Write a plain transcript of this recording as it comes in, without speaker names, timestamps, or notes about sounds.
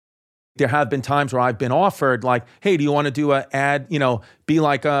There have been times where I've been offered, like, hey, do you want to do a ad, be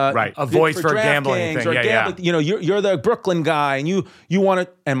like a voice for gambling thing. Or you're the Brooklyn guy, and you want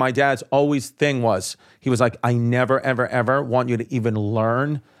to, and my dad's always thing was, he was like, I never, ever, ever want you to even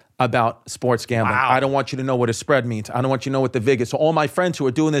learn about sports gambling. Wow. I don't want you to know what a spread means. I don't want you to know what the vig is. So all my friends who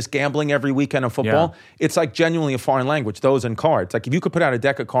are doing this gambling every weekend of football, it's like genuinely a foreign language, those and cards. Like if you could put out a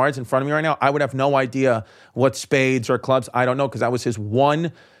deck of cards in front of me right now, I would have no idea what spades or clubs, I don't know, because that was his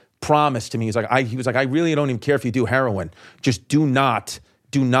one promise to me. He was like, I really don't even care if you do heroin. Just do not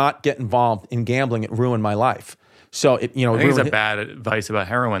get involved in gambling. It ruined my life. So I think it's a bad advice about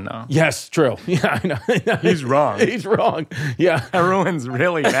heroin, though. Yes, true. Yeah, I know. He's wrong. He's wrong. Yeah, heroin's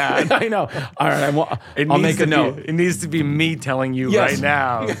really bad. I know. All right, I'll make a note. It needs to be me telling you right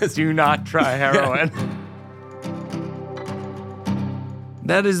now. Yes. Do not try heroin.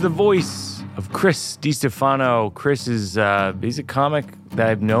 That is the voice of Chris Distefano. Chris is he's a comic that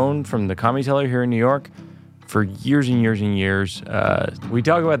I've known from the Comedy Cellar here in New York for years and years and years. We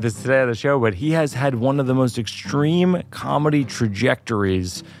talk about this today on the show, but he has had one of the most extreme comedy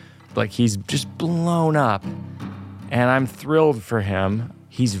trajectories. Like, he's just blown up, and I'm thrilled for him.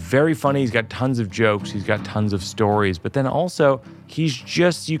 He's very funny. He's got tons of jokes. He's got tons of stories. But then also,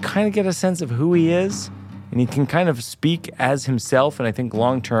 you kind of get a sense of who he is, and he can kind of speak as himself. And I think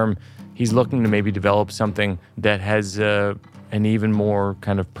long-term, he's looking to maybe develop something that has an even more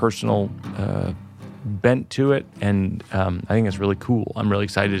kind of personal bent to it, and I think it's really cool. I'm really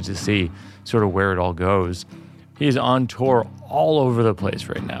excited to see sort of where it all goes. He's on tour all over the place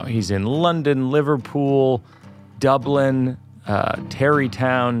right now. He's in London, Liverpool, Dublin,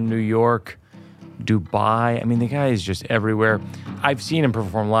 Tarrytown, New York, Dubai. I mean, the guy is just everywhere. I've seen him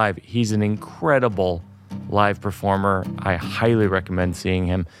perform live. He's an incredible live performer. I highly recommend seeing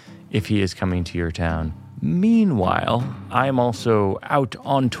him if he is coming to your town. Meanwhile, I'm also out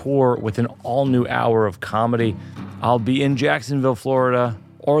on tour with an all-new hour of comedy. I'll be in Jacksonville, Florida,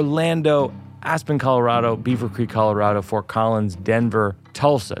 Orlando, Aspen, Colorado, Beaver Creek, Colorado, Fort Collins, Denver,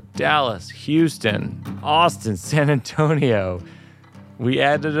 Tulsa, Dallas, Houston, Austin, San Antonio. We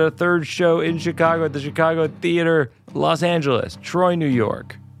added a third show in Chicago at the Chicago Theater, Los Angeles, Troy, New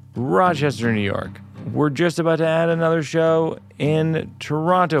York, Rochester, New York. We're just about to add another show in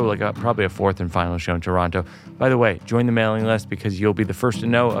Toronto, probably a fourth and final show in Toronto. By the way, join the mailing list because you'll be the first to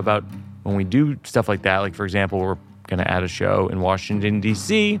know about when we do stuff like that. Like, for example, we're going to add a show in Washington,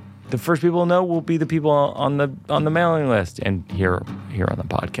 D.C. The first people to know will be the people on the mailing list and here on the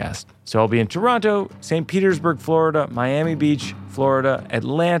podcast. So I'll be in Toronto, St. Petersburg, Florida, Miami Beach, Florida,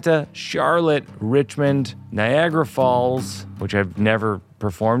 Atlanta, Charlotte, Richmond, Niagara Falls, which I've never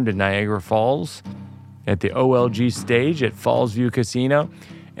performed in Niagara Falls, at the OLG stage at Falls View Casino.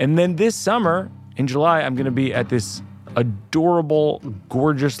 And then this summer, in July, I'm going to be at this adorable,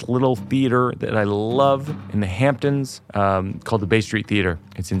 gorgeous little theater that I love in the Hamptons called the Bay Street Theater.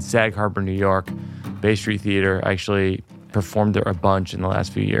 It's in Sag Harbor, New York. Bay Street Theater. I actually performed there a bunch in the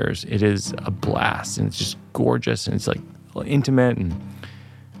last few years. It is a blast, and it's just gorgeous, and it's like intimate, and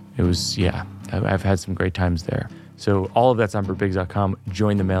it was, I've had some great times there. So all of that's on BurBigs.com.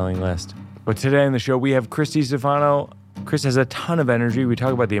 Join the mailing list. But today on the show, we have Chris Distefano. Chris has a ton of energy. We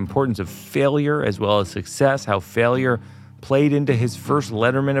talk about the importance of failure as well as success, how failure played into his first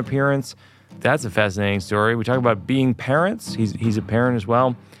Letterman appearance. That's a fascinating story. We talk about being parents. He's a parent as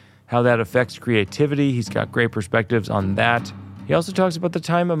well, how that affects creativity. He's got great perspectives on that. He also talks about the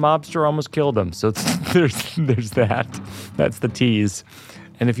time a mobster almost killed him. So there's that. That's the tease.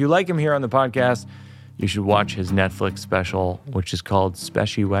 And if you like him here on the podcast, you should watch his Netflix special, which is called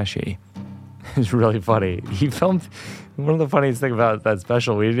Speshy Weshy. It's really funny. He filmed, one of the funniest things about that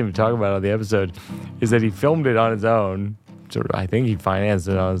special, we didn't even talk about it on the episode, is that he filmed it on his own. I think he financed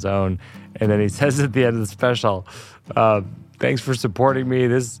it on his own. And then he says at the end of the special, thanks for supporting me.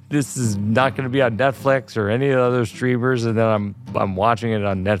 This is not going to be on Netflix or any other streamers. And then I'm watching it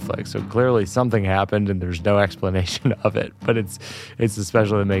on Netflix. So clearly something happened and there's no explanation of it. But it's a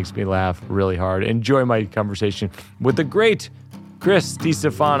special that makes me laugh really hard. Enjoy my conversation with the great Chris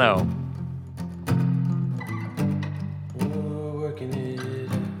Distefano.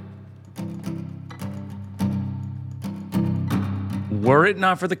 Were it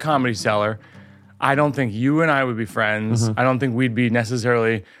not for the Comedy Cellar, I don't think you and I would be friends. Mm-hmm. I don't think we'd be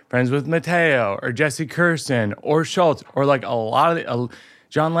necessarily friends with Mateo or Jesse Kirsten or Schultz or like a lot of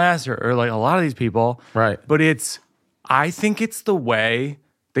John Lasser or like a lot of these people. Right. But I think it's the way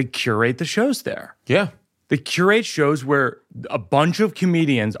they curate the shows there. Yeah. They curate shows where a bunch of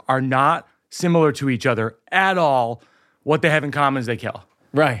comedians are not similar to each other at all. What they have in common is they kill.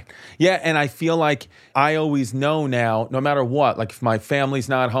 Right. Yeah, and I feel like I always know now, no matter what, like if my family's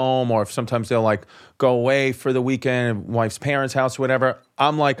not home or if sometimes they'll like go away for the weekend, wife's parents' house, whatever,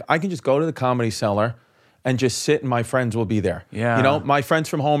 I'm like, I can just go to the Comedy Cellar and just sit and my friends will be there. Yeah. You know, my friends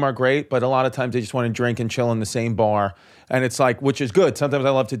from home are great, but a lot of times they just want to drink and chill in the same bar. And it's like, which is good. Sometimes I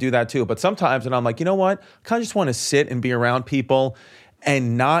love to do that too. But sometimes, and I'm like, you know what? I kind of just want to sit and be around people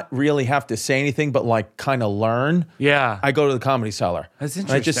and not really have to say anything, but like kind of learn. Yeah. I go to the Comedy Cellar. That's And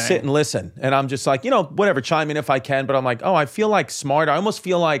I just interesting. sit and listen. And I'm just like, you know, whatever, chime in if I can. But I'm like, oh, I feel like smart. I almost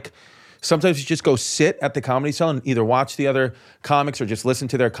feel like sometimes you just go sit at the Comedy Cellar and either watch the other comics or just listen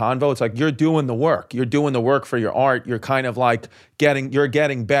to their convo. It's like you're doing the work. You're doing the work for your art. You're kind of like you're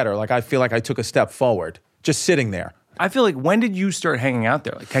getting better. Like I feel like I took a step forward just sitting there. I feel like, when did you start hanging out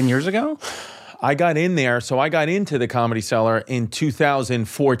there? Like 10 years ago? I got in there, so I got into the Comedy Cellar in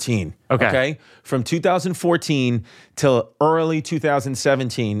 2014. Okay. From 2014 till early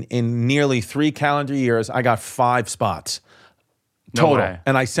 2017, in nearly 3 calendar years, I got 5 spots No total. way.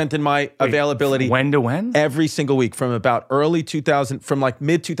 And I sent in my availability When to when? every single week from about early 2000, from like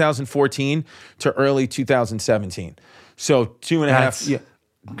mid 2014 to early 2017. So 2.5. That's Yeah.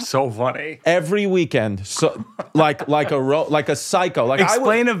 so funny. Every weekend, so like a psycho. Like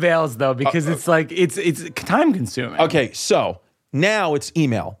Explain avails though, because it's like it's time consuming. Okay, so now it's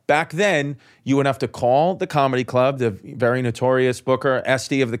email. Back then, you would have to call the comedy club. The very notorious booker,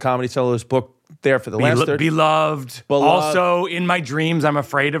 Esty of the Comedy Cellar, was booked there for the last 30. Beloved. Also, in my dreams, I'm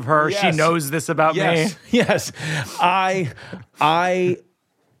afraid of her. Yes. She knows this about me. Yes.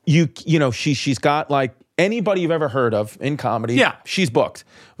 You know, she's got like anybody you've ever heard of in comedy. Yeah. She's booked,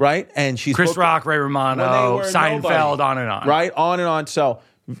 right? And she's Chris booked Rock, Ray when they Romano, were Seinfeld, nobody. on and on. Right? On and on. So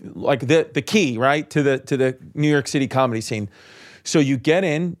like the key, right, to the New York City comedy scene. So you get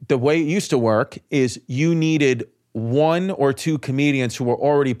in, the way it used to work is you needed 1 or 2 comedians who were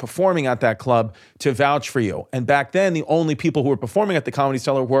already performing at that club to vouch for you. And back then, the only people who were performing at the Comedy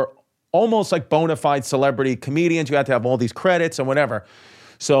Cellar were almost like bona fide celebrity comedians. You had to have all these credits and whatever.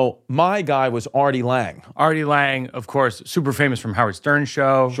 So my guy was Artie Lang. Artie Lang, of course, super famous from Howard Stern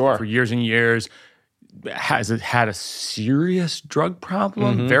show Sure. for years and years. Has had a serious drug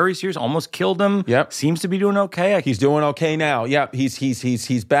problem, very serious, almost killed him. Yep. Seems to be doing okay. He's doing okay now. Yeah,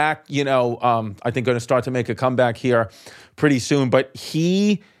 he's back. You know, I think going to start to make a comeback here pretty soon. But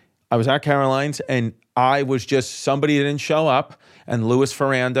I was at Caroline's and I was just somebody that didn't show up. And Louis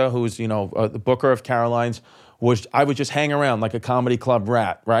Ferranda, who's the booker of Caroline's, I would just hang around like a comedy club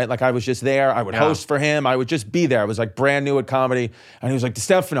rat, right? Like I was just there. I would host for him. I would just be there. I was like brand new at comedy. And he was like,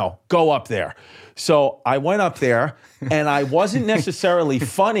 Distefano, go up there. So I went up there and I wasn't necessarily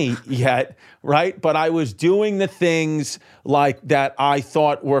funny yet, right? But I was doing the things like that I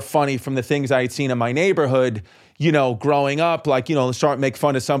thought were funny from the things I had seen in my neighborhood, growing up, like, start make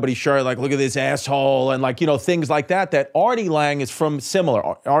fun of somebody's shirt, like, look at this asshole, and like, things like that Artie Lang is from similar.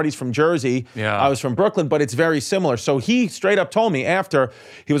 Artie's from Jersey. Yeah. I was from Brooklyn, but it's very similar. So he straight up told me after,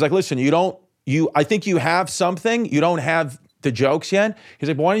 he was like, listen, I think you have something, you don't have the jokes yet. He's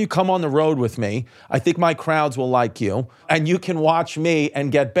like, why don't you come on the road with me? I think my crowds will like you, and you can watch me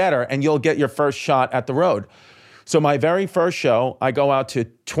and get better, and you'll get your first shot at the road. So my very first show, I go out to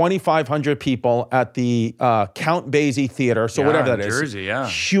 2,500 people at the Count Basie Theater. So whatever that is. Jersey, yeah.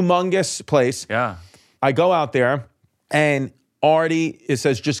 Humongous place. Yeah. I go out there and Artie, it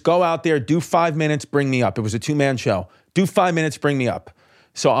says, just go out there, do 5 minutes, bring me up. It was a 2-man show. Do 5 minutes, bring me up.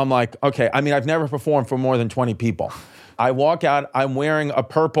 So I'm like, okay. I mean, I've never performed for more than 20 people. I walk out, I'm wearing a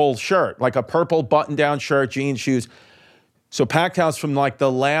purple shirt, like a purple button-down shirt, jeans, shoes. So packed house from like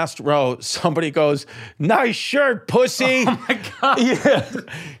the last row, somebody goes, nice shirt, pussy. Oh my God. Yeah.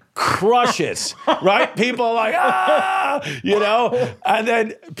 Crushes, right? People are like, and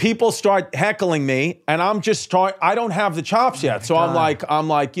then people start heckling me and I'm just I don't have the chops yet. So I'm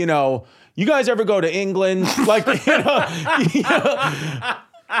like, you guys ever go to England? Like,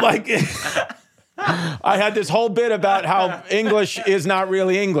 like, I had this whole bit about how English is not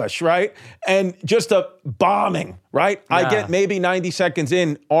really English, right? And just a bombing, right? Yeah. I get maybe 90 seconds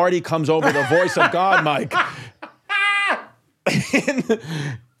in, Artie comes over the voice of God mic.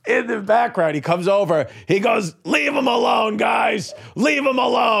 In the background, he comes over, he goes, leave him alone, guys. Leave him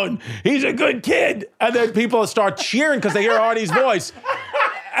alone. He's a good kid. And then people start cheering because they hear Artie's voice.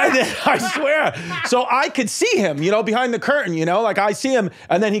 And then I swear, so I could see him, behind the curtain, like I see him,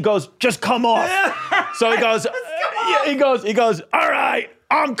 and then he goes, just come off. So he goes, he goes, all right,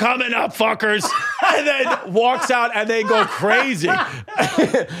 I'm coming up, fuckers. And then walks out and they go crazy.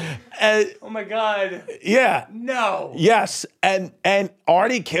 And, Oh my God. yeah. No. Yes. And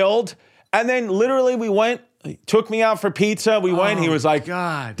Artie killed. And then literally we went took me out for pizza. We went. He was like,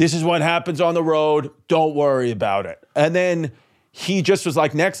 God. this is what happens on the road. Don't worry about it. And then he just was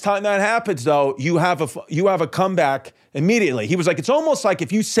like, next time that happens, though, you have a comeback immediately. He was like, it's almost like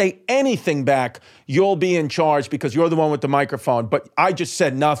if you say anything back, you'll be in charge because you're the one with the microphone. But I just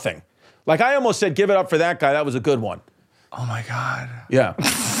said nothing. Like, I almost said, give it up for that guy. That was a good one. Oh, my God. Yeah. Give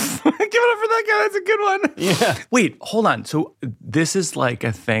it up for that guy. That's a good one. Yeah. Wait, hold on. So this is like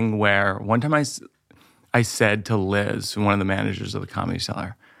a thing where one time I said to Liz, one of the managers of the Comedy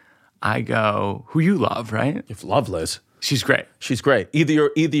Cellar, I go, who you love, right? You love Liz. She's great. She's great.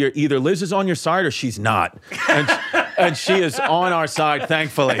 Either Liz is on your side or she's not. And she is on our side,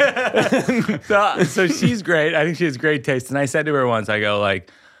 thankfully. So she's great. I think she has great taste. And I said to her once, I go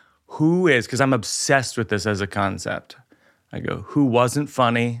like, who is, because I'm obsessed with this as a concept. I go, who wasn't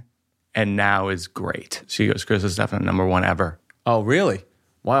funny and now is great? She goes, Chris Distefano, number one ever. Oh, really?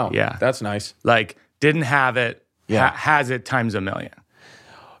 Wow. Yeah. That's nice. Like, didn't have it, has it times a million.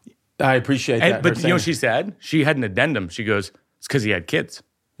 I appreciate that. But you know what she said? She had an addendum. She goes, it's because he had kids.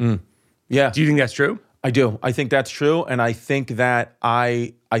 Yeah. Do you think that's true? I do. I think that's true. And I think that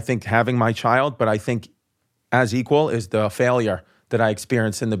I think having my child, but I think as equal is the failure that I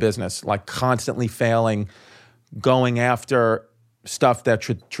experienced in the business, like constantly failing, going after stuff that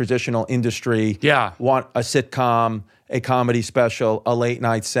traditional industry want, a sitcom, a comedy special, a late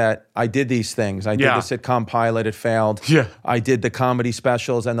night set. I did these things. I did the sitcom pilot, it failed. Yeah. I did the comedy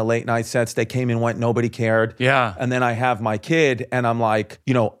specials and the late night sets. They came and went, nobody cared. Yeah. And then I have my kid and I'm like,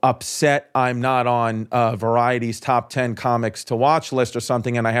 upset I'm not on Variety's top 10 comics to watch list or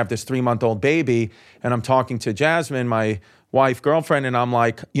something. And I have this 3-month-old baby and I'm talking to Jasmine, my wife, girlfriend, and I'm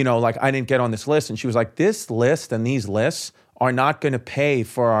like, I didn't get on this list. And she was like, this list and these lists are not going to pay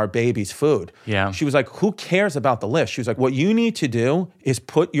for our baby's food. Yeah. She was like, who cares about the list? She was like, what you need to do is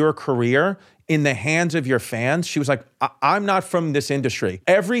put your career in the hands of your fans. She was like, I'm not from this industry.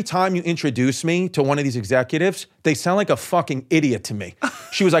 Every time you introduce me to one of these executives, they sound like a fucking idiot to me.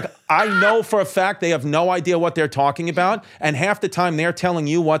 She was like, I know for a fact they have no idea what they're talking about. And half the time they're telling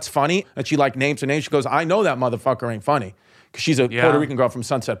you what's funny. And she names her name. She goes, I know that motherfucker ain't funny. Because she's a Puerto Rican girl from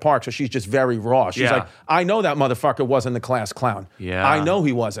Sunset Park, so she's just very raw. She's like, I know that motherfucker wasn't the class clown. Yeah. I know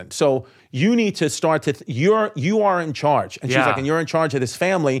he wasn't. So you need to start to, you are in charge. And she's like, and you're in charge of this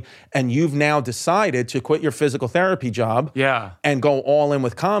family, and you've now decided to quit your physical therapy job and go all in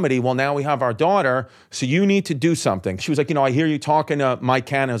with comedy. Well, now we have our daughter, so you need to do something. She was like, I hear you talking to Mike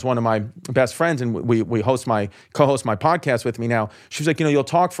Cannon, who's one of my best friends, and we co-host my podcast with me now. She was like, you'll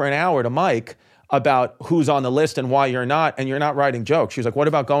talk for an hour to Mike about who's on the list and why you're not, and you're not writing jokes. She was like, what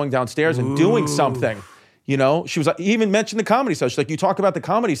about going downstairs and doing something? She was like, even mentioned the Comedy Cellar. She's like, you talk about the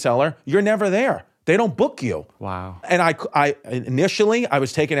Comedy Cellar, you're never there. They don't book you. Wow. And I initially, I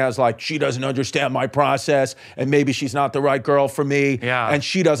was taken as like, she doesn't understand my process, and maybe she's not the right girl for me, and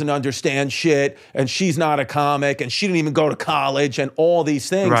she doesn't understand shit, and she's not a comic, and she didn't even go to college, and all these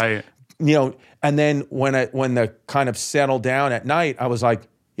things. Right. And then when the kind of settled down at night, I was like,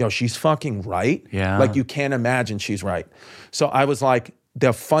 she's fucking right. Yeah. Like, you can't imagine she's right. So I was like,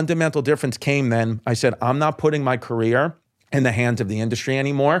 the fundamental difference came then. I said, I'm not putting my career in the hands of the industry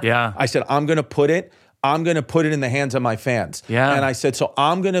anymore. Yeah. I said, I'm going to put it in the hands of my fans. Yeah. And I said, so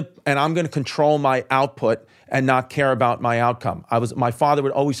I'm going to control my output and not care about my outcome. My father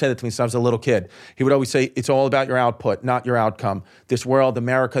would always say that to me since I was a little kid. He would always say, it's all about your output, not your outcome. This world,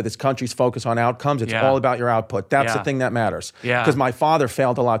 America, this country's focused on outcomes. It's all about your output. That's the thing that matters. Yeah. Because my father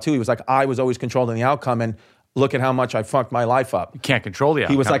failed a lot too. He was like, I was always controlling the outcome, and look at how much I fucked my life up. You can't control the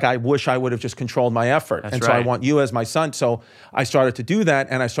outcome. He was like, I wish I would have just controlled my effort. That's and right. so I want you as my son. So I started to do that,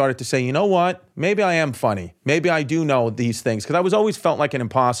 and I started to say, you know what? Maybe I am funny. Maybe I do know these things. Because I was always felt like an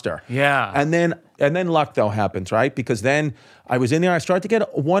imposter. Yeah. And then luck, though, happens, right? Because then I was in there. I started to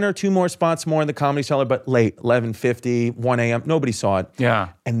get 1 or 2 more spots more in the Comedy Cellar, but late, 11:50, 1 a.m. Nobody saw it. Yeah.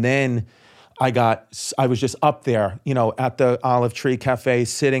 And then I was just up there, at the Olive Tree Cafe,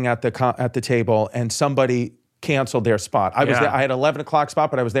 sitting at the table, and somebody canceled their spot. I was there. I had 11 o'clock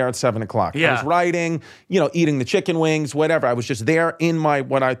spot, but I was there at 7 o'clock. Yeah. I was writing, eating the chicken wings, whatever. I was just there in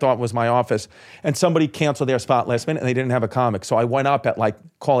what I thought was my office, and somebody canceled their spot last minute, and they didn't have a comic. So I went up at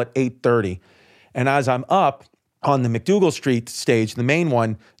call it 8:30. And as I'm up on the McDougal Street stage, the main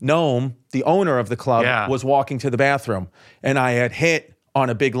one, Noam, the owner of the club, was walking to the bathroom, and I had hit on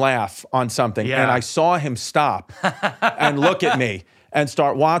a big laugh on something, and I saw him stop and look at me and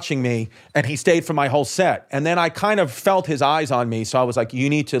start watching me, and he stayed for my whole set. And then I kind of felt his eyes on me, so I was like, you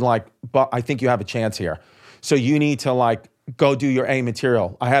need to I think you have a chance here. So you need to go do your A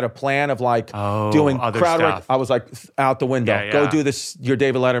material. I had a plan of like doing other crowd work. stuff. I was like out the window. Yeah, Go yeah. do this, your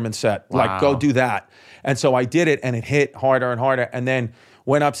David Letterman set. Like go do that. And so I did it and it hit harder and harder. And then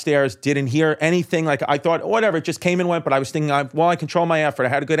went upstairs, didn't hear anything. Like I thought, whatever, it just came and went. But I was thinking, I control my effort. I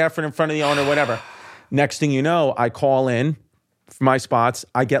had a good effort in front of the owner, whatever. Next thing you know, I call in for my spots.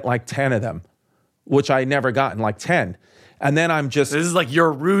 I get like 10 of them, which I never gotten, like 10. And then I'm just... This is like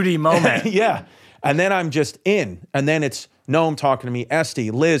your Rudy moment. Yeah. And then I'm just in. And then it's Noam talking to me, Esty,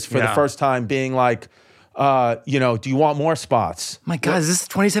 Liz for the first time being like, do you want more spots? My God, is this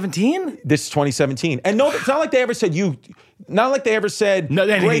 2017? This is 2017. And no, it's not like they ever said No,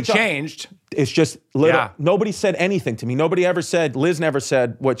 anything changed. It's just nobody said anything to me. Nobody ever said, Liz never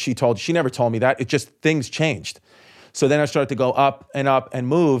said what she told. She never told me that. It just, things changed. So then I started to go up and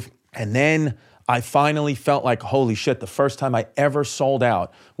move. And then I finally felt like, holy shit, the first time I ever sold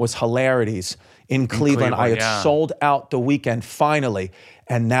out was Hilarities in Cleveland. I had sold out the weekend finally.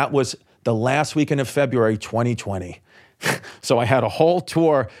 And that was the last weekend of February 2020. So I had a whole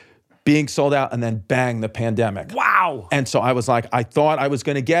tour being sold out, and then bang, the pandemic. Wow. And so I was like, I thought I was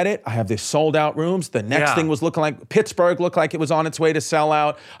going to get it. I have these sold out rooms. The next thing was looking like, Pittsburgh looked like it was on its way to sell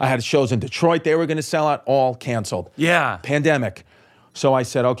out. I had shows in Detroit. They were going to sell out, all canceled. Yeah. Pandemic. So I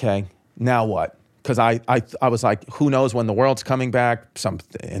said, okay, now what? Because I was like, who knows when the world's coming back?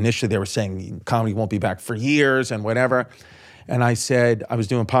 Initially they were saying comedy won't be back for years and whatever. And I said, I was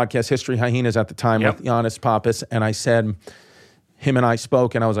doing podcast History Hyenas at the time with Giannis Pappas. And I said, him and I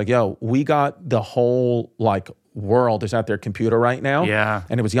spoke, and I was like, yo, we got the whole world is at their computer right now. Yeah.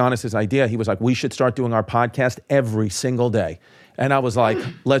 And it was Giannis's idea. He was like, we should start doing our podcast every single day. And I was like,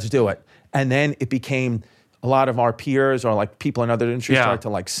 let's do it. And then it became a lot of our peers or people in other industries started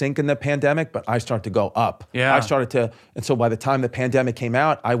to sink in the pandemic, but I started to go up. Yeah. And so by the time the pandemic came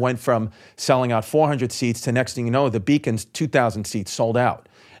out, I went from selling out 400 seats to next thing you know, the Beacon's 2,000 seats sold out.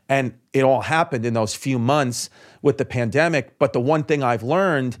 And it all happened in those few months with the pandemic. But the one thing I've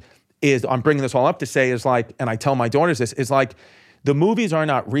learned is, I'm bringing this all up to say is and I tell my daughters this, is the movies are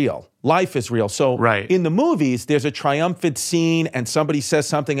not real. Life is real. So in the movies, there's a triumphant scene and somebody says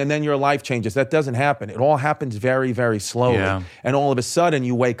something and then your life changes. That doesn't happen. It all happens very, very slowly. Yeah. And all of a sudden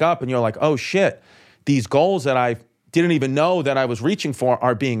you wake up and you're like, oh shit, these goals that I didn't even know that I was reaching for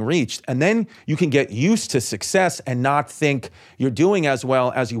are being reached. And then you can get used to success and not think you're doing as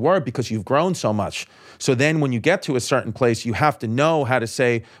well as you were because you've grown so much. So then when you get to a certain place, you have to know how to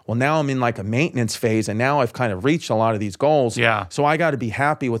say, well, now I'm in a maintenance phase and now I've kind of reached a lot of these goals. Yeah. So I got to be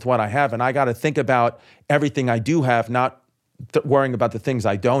happy with what I have and I got to think about everything I do have, not worrying about the things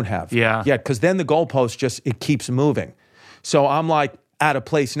I don't have. Yeah. Because then the goalpost it keeps moving. So I'm at a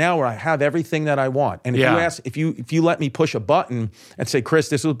place now where I have everything that I want. And if you let me push a button and say, Chris,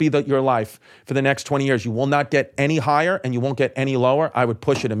 this will be your life for the next 20 years, you will not get any higher and you won't get any lower, I would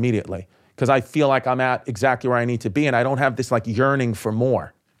push it immediately. Because I feel like I'm at exactly where I need to be and I don't have this yearning for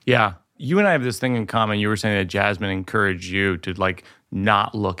more. Yeah. You and I have this thing in common. You were saying that Jasmine encouraged you to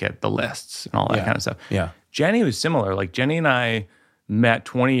not look at the lists and all that kind of stuff. Yeah. Jenny was similar. Jenny and I met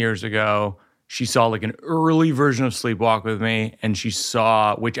 20 years ago. She saw an early version of Sleepwalk with me, and she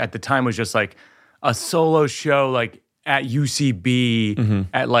saw, which at the time was just a solo show at UCB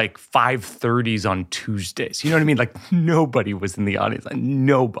at 5:30s on Tuesdays. You know what I mean? Nobody was in the audience,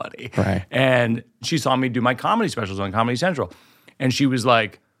 nobody. Right. And she saw me do my comedy specials on Comedy Central, and she was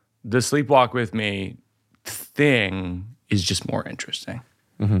like, the Sleepwalk with me thing is just more interesting.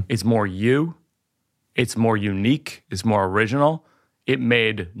 Mm-hmm. It's more you. It's more unique. It's more original. It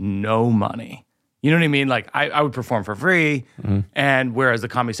made no money. You know what I mean? I would perform for free, and whereas the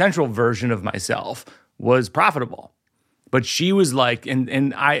Comedy Central version of myself was profitable. But she was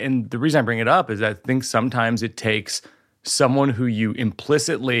and the reason I bring it up is that I think sometimes it takes someone who you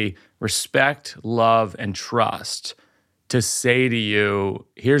implicitly respect, love, and trust to say to you,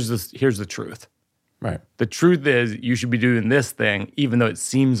 here's the truth. Right. The truth is you should be doing this thing, even though it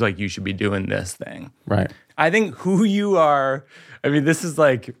seems like you should be doing this thing. Right. I think who you are, this is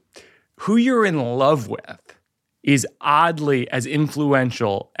who you're in love with is oddly as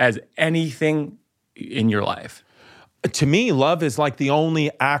influential as anything in your life. To me, love is the only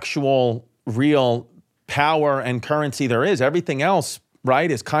actual real power and currency there is. Everything else,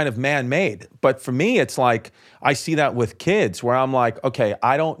 right, is kind of man-made. But for me, it's I see that with kids where I'm okay,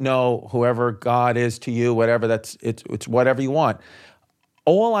 I don't know whoever God is to you, whatever, it's whatever you want.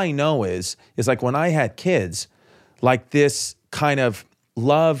 All I know is when I had kids, this kind of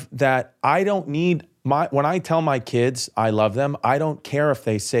love that I don't need. When I tell my kids I love them, I don't care if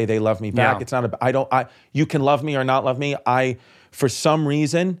they say they love me back. Yeah. It's not you can love me or not love me. I, for some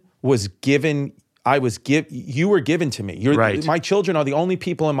reason, was given you were given to me. Right. My children are the only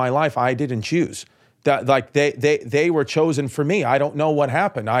people in my life I didn't choose. That like they were chosen for me. I don't know what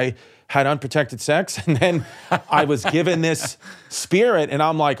happened. I had unprotected sex, and then I was given this spirit, and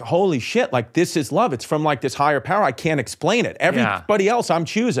I'm like, holy shit, like this is love. It's from like this higher power. I can't explain it. Everybody else I'm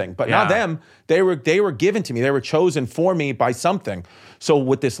choosing, but not them. They were given to me. They were chosen for me by something. So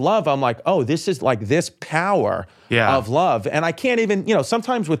with this love, I'm like, oh, this is like this power of love. And I can't even,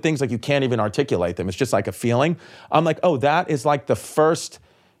 sometimes with things like you can't even articulate them. It's just like a feeling. I'm like, oh, that is like the first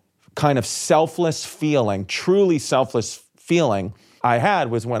kind of selfless feeling, truly selfless feeling I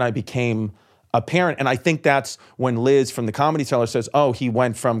had was when I became a parent. And I think that's when Liz from the Comedy Cellar says, oh, he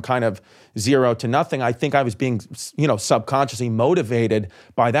went from kind of zero to nothing. I think I was being, subconsciously motivated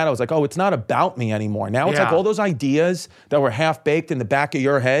by that. I was like, oh, it's not about me anymore. Now it's like all those ideas that were half baked in the back of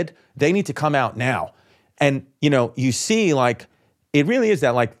your head, they need to come out now. And, you see like, it really is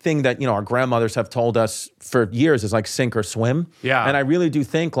that like thing that, our grandmothers have told us for years is like sink or swim. Yeah. And I really do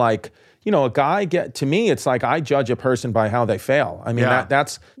think like, a guy to me, it's like I judge a person by how they fail. I mean,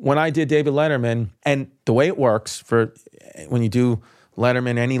 that's when I did David Letterman, and the way it works for when you do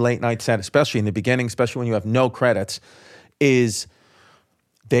Letterman, any late night set, especially in the beginning, especially when you have no credits, is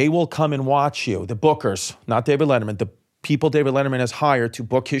they will come and watch you. The bookers, not David Letterman, the people David Letterman has hired to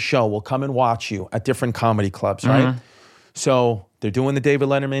book his show will come and watch you at different comedy clubs, right? So they're doing the David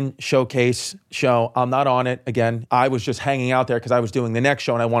Letterman showcase show. I'm not on it. Again, I was just hanging out there because I was doing the next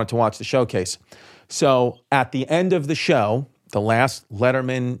show and I wanted to watch the showcase. So at the end of the show, the last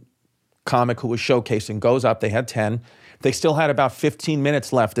Letterman comic who was showcasing goes up. They had 10. They still had about 15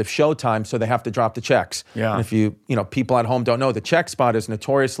 minutes left of showtime, so they have to drop the checks. Yeah. And if people at home don't know, the check spot is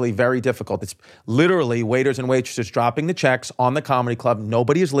notoriously very difficult. It's literally waiters and waitresses dropping the checks on the comedy club.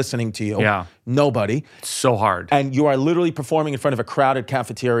 Nobody is listening to you. Yeah. Nobody. It's so hard. And you are literally performing in front of a crowded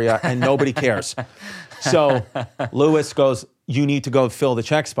cafeteria and nobody cares. So Lewis goes, you need to go fill the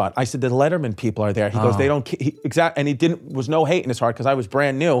check spot. I said, the Letterman people are there. He goes, they don't, and was no hate in his heart because I was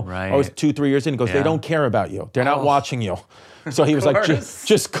brand new. Right. I was 2-3 years in. He goes, they don't care about you. They're not watching you. So he was like,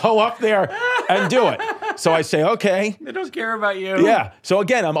 just go up there and do it. So I say, okay. They don't care about you. Yeah. So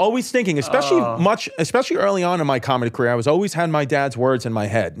again, I'm always thinking, especially early on in my comedy career, I was always had my dad's words in my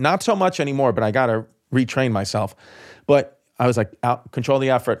head. Not so much anymore, but I got to retrain myself. But I was like, control the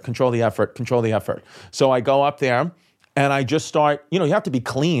effort, control the effort, control the effort. So I go up there. And I just start, you have to be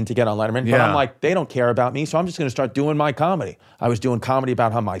clean to get on Letterman. But I'm like, they don't care about me, so I'm just going to start doing my comedy. I was doing comedy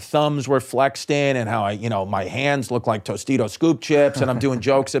about how my thumbs were flexed in and how my hands look like Tostito scoop chips. And I'm doing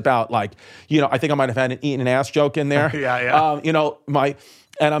jokes about like, I think I might have had an eating an ass joke in there.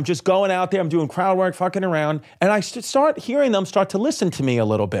 And I'm just going out there. I'm doing crowd work, fucking around. And I start hearing them start to listen to me a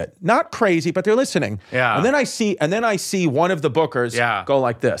little bit. Not crazy, but they're listening. Yeah. And then I see one of the bookers go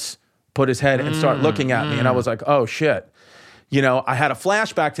like this. Put his head and start looking at me. And I was like, oh, shit. I had a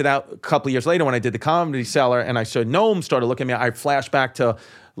flashback to that a couple of years later when I did the Comedy Cellar, and I saw Noam started looking at me. I flashed back to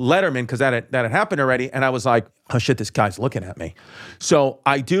Letterman because that had happened already. And I was like, oh, shit, this guy's looking at me. So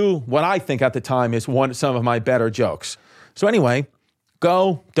I do what I think at the time is some of my better jokes. So anyway,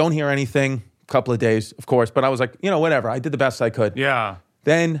 don't hear anything, a couple of days, of course. But I was like, whatever. I did the best I could. Yeah.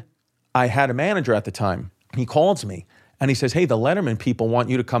 Then I had a manager at the time. He calls me. And he says, hey, the Letterman people want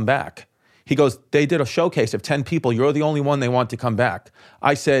you to come back. He goes, they did a showcase of 10 people. You're the only one they want to come back.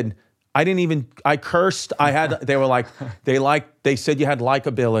 I said, I cursed. They were like, they said you had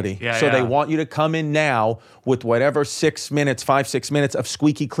likability. They want you to come in now with whatever 5-6 minutes of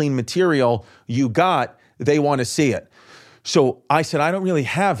squeaky clean material you got. They want to see it. So I said, I don't really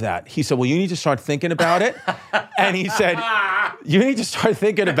have that. He said, well, you need to start thinking about it. And he said, you need to start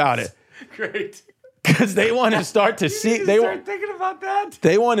thinking about it. Great. Because they want to start to see. They start thinking about that.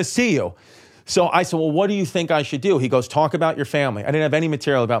 They want to see you. So I said, well, what do you think I should do? He goes, talk about your family. I didn't have any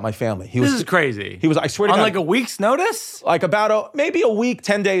material about my family. This is crazy. He was, I swear to God. On like a week's notice? Like about maybe a week,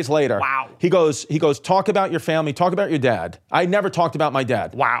 10 days later. Wow. He goes, talk about your family, talk about your dad. I never talked about my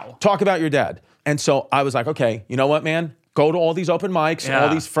dad. Wow. Talk about your dad. And so I was like, okay, you know what, man? Go to all these open mics,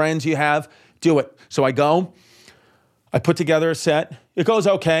 all these friends you have, do it. So I go. I put together a set. It goes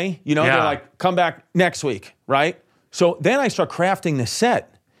okay. They're like, come back next week, right? So then I start crafting the set.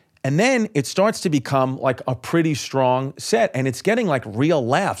 And then it starts to become like a pretty strong set. And it's getting like real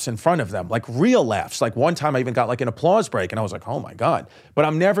laughs in front of them. Like real laughs. Like one time I even got like an applause break. And I was like, oh my God. But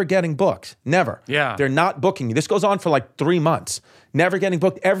I'm never getting booked. Never. Yeah. They're not booking me. This goes on for like 3 months. Never getting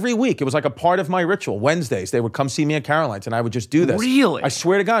booked. Every week. It was like a part of my ritual. Wednesdays, they would come see me at Caroline's and I would just do this. Really? I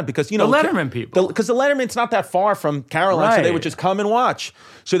swear to God. Because, the Letterman people. Because the Letterman's not that far from Caroline's. So they would just come and watch.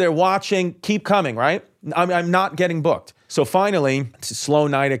 So they're watching, keep coming, right? I'm not getting booked. So finally, it's a slow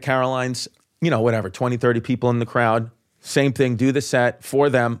night at Caroline's. whatever, 20, 30 people in the crowd. Same thing, do the set for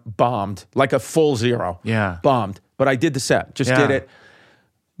them, bombed, like a full zero. Yeah. Bombed. But I did the set, just did it.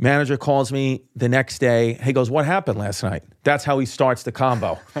 Manager calls me the next day. He goes, what happened last night? That's how he starts the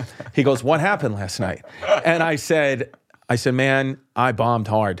combo. He goes, what happened last night? And I said, man, I bombed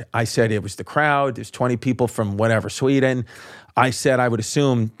hard. I said, it was the crowd. There's 20 people from whatever, Sweden. I said, I would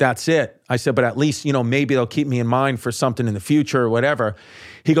assume that's it. I said, but at least, maybe they'll keep me in mind for something in the future or whatever.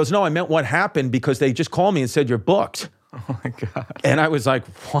 He goes, no, I meant what happened because they just called me and said, you're booked. Oh my God. And I was like,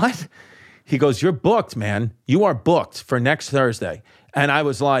 what? He goes, you're booked, man. You are booked for next Thursday. And I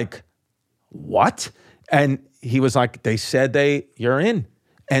was like, what? And he was like, they said you're in.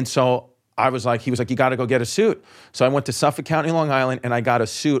 And so he was like, you got to go get a suit. So I went to Suffolk County, Long Island, and I got a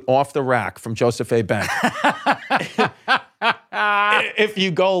suit off the rack from Joseph A. Bank. If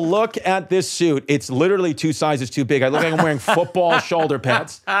you go look at this suit, it's literally 2 sizes too big. I look like I'm wearing football shoulder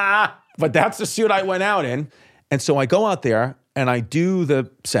pads. But that's the suit I went out in. And so I go out there and I do the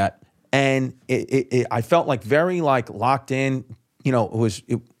set. And I felt like very locked in.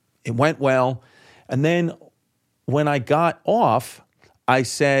 It went well. And then when I got off, I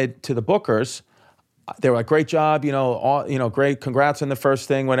said to the bookers, they were like, great job, great, congrats on the first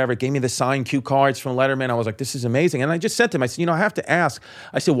thing, whatever. Gave me the signed cue cards from Letterman. I was like, this is amazing. And I just said to him, I said, I have to ask.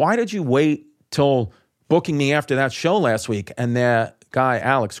 I said, why did you wait till booking me after that show last week? And the guy,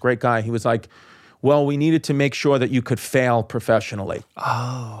 Alex, great guy, he was like, well, we needed to make sure that you could fail professionally.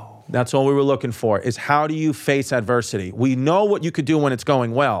 Oh. That's all we were looking for, is how do you face adversity? We know what you could do when it's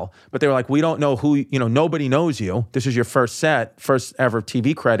going well, but they were like, we don't know who, nobody knows you. This is your first set, first ever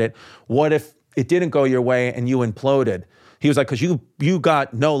TV credit. What if it didn't go your way and you imploded? He was like, because you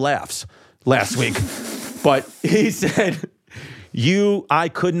got no laughs last week. But he said, I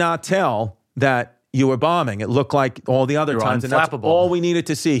could not tell that you were bombing. It looked like all the other times. And that's all we needed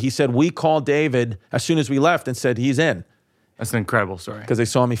to see. He said, we called David as soon as we left and said, he's in. That's an incredible story. Because they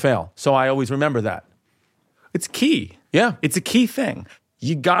saw me fail. So I always remember that. It's key. Yeah. It's a key thing.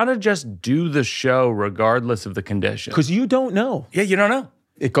 You got to just do the show regardless of the condition. Because you don't know. Yeah, you don't know.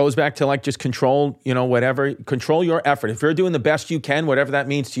 It goes back to just control, whatever. Control your effort. If you're doing the best you can, whatever that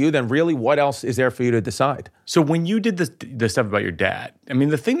means to you, then really what else is there for you to decide? So when you did the stuff about your dad, I mean,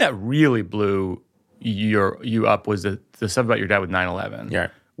 the thing that really blew you up was the stuff about your dad with 9/11. Yeah.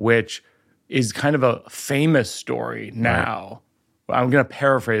 Which is kind of a famous story now. Right. I'm going to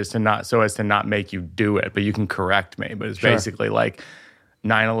paraphrase so as to not make you do it, but you can correct me. But it's basically like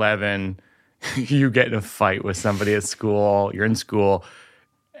 9/11, you get in a fight with somebody at school, you're in school,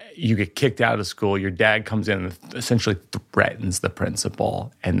 you get kicked out of school, your dad comes in and essentially threatens the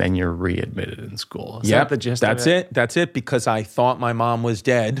principal, and then you're readmitted in school. Is that the gist of it? That's it, because I thought my mom was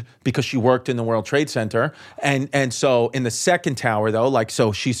dead because she worked in the World Trade Center. And so in the second tower, though,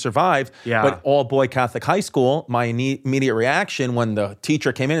 so she survived. Yeah. But all-boy Catholic high school, my immediate reaction when the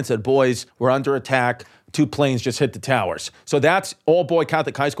teacher came in and said, boys, we're under attack, 2 planes just hit the towers. So that's all-boy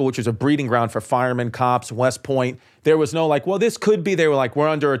Catholic high school, which was a breeding ground for firemen, cops, West Point. There was no this could be. They were like, we're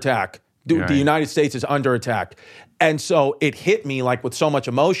under attack. The United States is under attack. And so it hit me with so much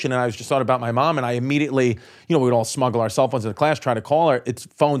emotion, and I was just thought about my mom, and I immediately, we would all smuggle our cell phones in the class, try to call her. It's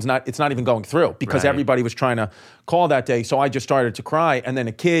not even going through because everybody was trying to call that day. So I just started to cry, and then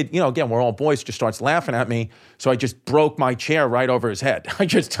a kid, again, we're all boys, just starts laughing at me. So I just broke my chair right over his head. I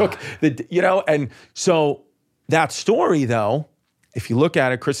just took and so that story, though, if you look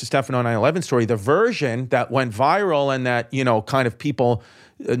at it, Chris Distefano 9/11 story, the version that went viral and that, kind of people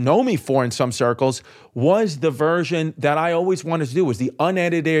know me for in some circles was the version that I always wanted to do, was the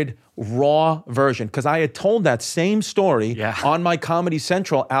unedited, raw version. Because I had told that same story on my Comedy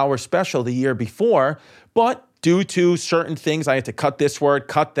Central hour special the year before, but due to certain things, I had to cut this word,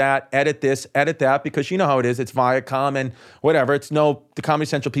 cut that, edit this, edit that, because you know how it is. It's Viacom and whatever. The Comedy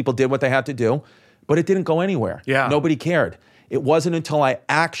Central people did what they had to do, but it didn't go anywhere. Yeah. Nobody cared. It wasn't until I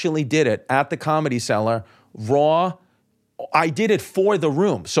actually did it at the Comedy Cellar, raw. I did it for the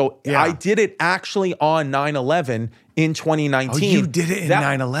room. So I did it actually on 9/11 in 2019. Oh, you did it in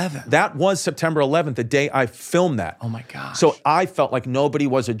 9/11. That was September 11th, the day I filmed that. Oh my gosh. So I felt like nobody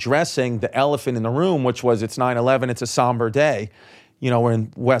was addressing the elephant in the room, which was it's 9/11, it's a somber day. We're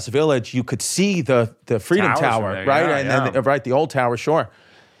in West Village. You could see the Freedom Tower, there, right? Then the old tower, sure.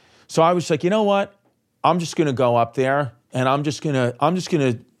 So I was like, you know what? I'm just going to go up there and I'm just going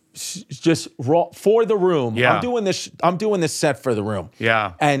to just raw for the room. Yeah. I'm doing this set for the room.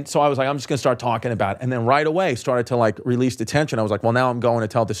 Yeah. And so I was like, I'm just going to start talking about it. And then right away started to release the tension. I was like, well, now I'm going to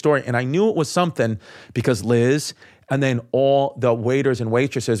tell the story. And I knew it was something because Liz And then all the waiters and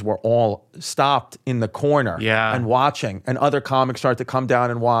waitresses were all stopped in the corner and watching. And other comics started to come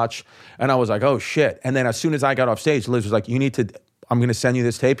down and watch. And I was like, oh, shit. And then as soon as I got off stage, Liz was like, I'm going to send you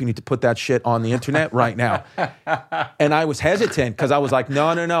this tape. You need to put that shit on the internet right now. And I was hesitant because I was like, no.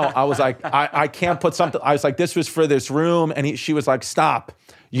 I was like, I can't put something. I was like, this was for this room. And she was like, stop.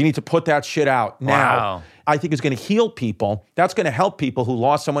 You need to put that shit out now. Wow. I think it's going to heal people. That's going to help people who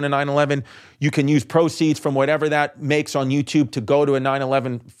lost someone in 9/11. You can use proceeds from whatever that makes on YouTube to go to a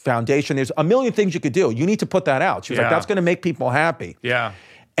 9/11 foundation. There's a million things you could do. You need to put that out. She was like, that's going to make people happy. Yeah.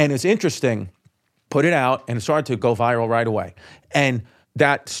 And it's interesting. Put it out, and it started to go viral right away. And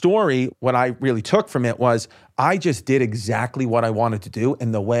that story, what I really took from it was I just did exactly what I wanted to do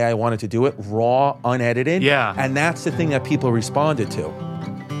and the way I wanted to do it, raw, unedited. Yeah. And that's the thing that people responded to.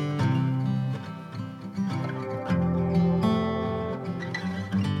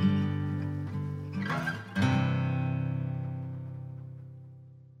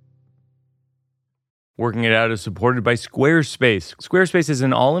 Working It Out is supported by Squarespace. Squarespace is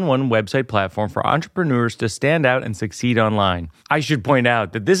an all-in-one website platform for entrepreneurs to stand out and succeed online. I should point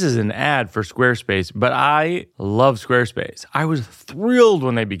out that this is an ad for Squarespace, but I love Squarespace. I was thrilled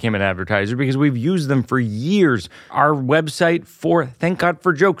when they became an advertiser because we've used them for years. Our website for Thank God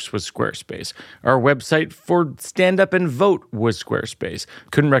for Jokes was Squarespace. Our website for Stand Up and Vote was Squarespace.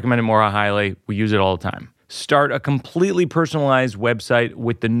 Couldn't recommend it more highly. We use it all the time. Start a completely personalized website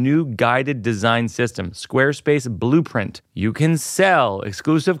with the new guided design system, Squarespace Blueprint. You can sell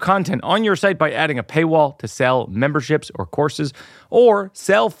exclusive content on your site by adding a paywall to sell memberships or courses, or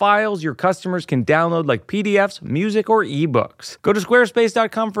sell files your customers can download like PDFs, music, or ebooks. Go to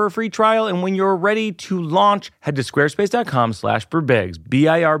squarespace.com for a free trial, and when you're ready to launch, head to squarespace.com/birbigs,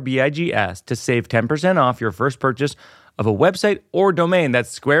 BIRBIGS, to save 10% off your first purchase of a website or domain.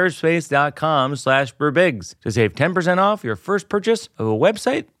 That's squarespace.com/birbigs to save 10% off your first purchase of a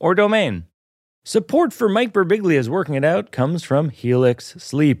website or domain. Support for Mike Birbiglia's Working It Out comes from Helix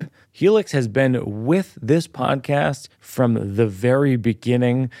Sleep. Helix has been with this podcast from the very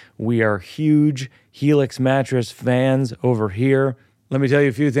beginning. We are huge Helix mattress fans over here. Let me tell you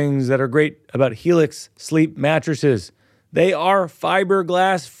a few things that are great about Helix Sleep mattresses. They are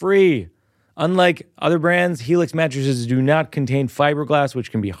fiberglass free. Unlike other brands, Helix mattresses do not contain fiberglass,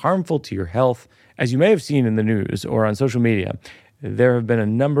 which can be harmful to your health. As you may have seen in the news or on social media, there have been a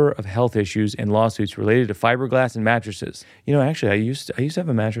number of health issues and lawsuits related to fiberglass and mattresses. You know, actually, I used to have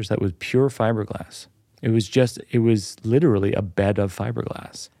a mattress that was pure fiberglass. It was literally a bed of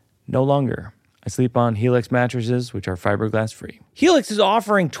fiberglass. No longer. I sleep on Helix mattresses, which are fiberglass free. Helix is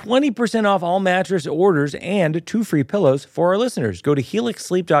offering 20% off all mattress orders and 2 free pillows for our listeners. Go to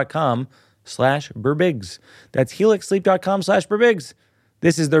helixsleep.com/birbigs. That's helixsleep.com/birbigs.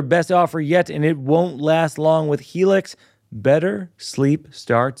 This is their best offer yet, and it won't last long with Helix. Better sleep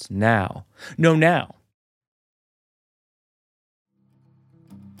starts now. No, now.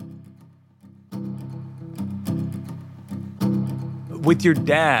 With your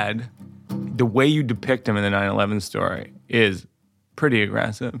dad, the way you depict him in the 9/11 story is pretty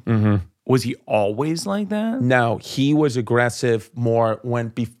aggressive. Mm-hmm. Was he always like that? No, he was aggressive more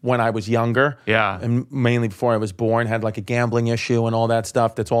when I was younger. Yeah. And mainly before I was born, had like a gambling issue and all that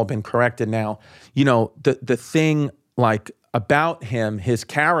stuff. That's all been corrected now. You know, the thing like about him, his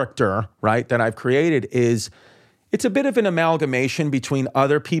character, right, that I've created is it's a bit of an amalgamation between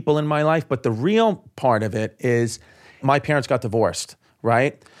other people in my life, but the real part of it is my parents got divorced,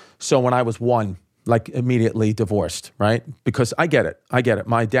 right? So when I was 1, like immediately divorced, right? Because I get it.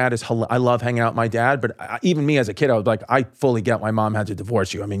 My dad is, I love hanging out with my dad, but even me as a kid, I was like, I fully get my mom had to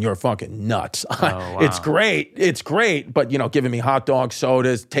divorce you. I mean, you're fucking nuts. Oh, wow. It's great. But, you know, giving me hot dogs,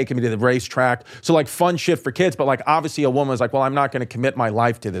 sodas, taking me to the racetrack. So like fun shit for kids. But like, obviously a woman was like, well, I'm not going to commit my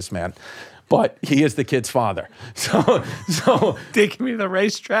life to this man. But he is the kid's father. So taking me to the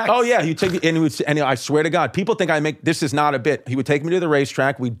racetrack. Oh yeah, he'd take me, and I swear to God, people think this is not a bit. He would take me to the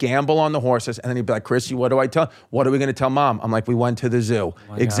racetrack. We'd gamble on the horses, and then he'd be like, "Chris, what do I tell? What are we going to tell Mom?" I'm like, "We went to the zoo."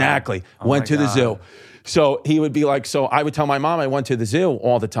 Oh exactly, went to the zoo. So he would be like, so I would tell my mom I went to the zoo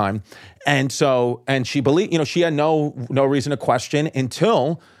all the time, and she believed. You know, she had no reason to question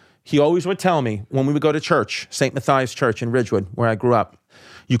until he always would tell me when we would go to church, St. Matthias Church in Ridgewood, where I grew up.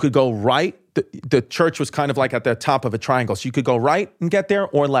 You could go right. The church was kind of like at the top of a triangle. So you could go right and get there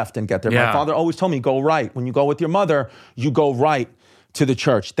or left and get there. Yeah. My father always told me, go right. When you go with your mother, you go right to the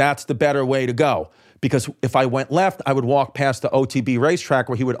church. That's the better way to go. because if I went left, I would walk past the OTB racetrack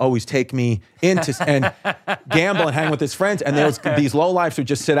where he would always take me in and gamble and hang with his friends. And these lowlifes would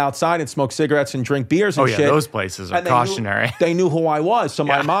just sit outside and smoke cigarettes and drink beers and shit. Those places are cautionary. They knew who I was. So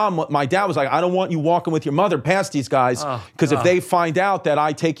my dad was like, I don't want you walking with your mother past these guys, because if they find out that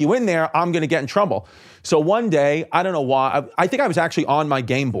I take you in there, I'm going to get in trouble. So one day, I don't know why, I think I was actually on my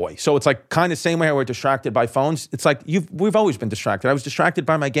Game Boy. So it's like kind of same way we're distracted by phones. It's like we've always been distracted. I was distracted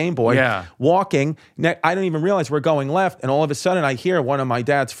by my Game Boy, walking. I don't even realize we're going left. And all of a sudden I hear one of my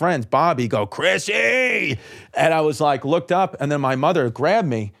dad's friends, Bobby, go, Chrissy. And I was like, looked up, and then my mother grabbed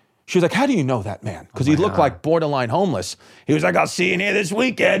me. She was like, how do you know that man? Because he looked like borderline homeless. He was like, I'll see you in here this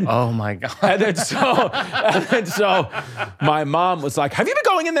weekend. Oh, my God. And then so my mom was like, have you been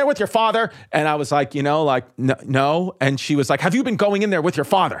going in there with your father? And I was like, no. And she was like, have you been going in there with your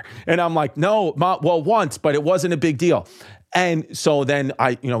father? And I'm like, no, Mom, well, once, but it wasn't a big deal. And so then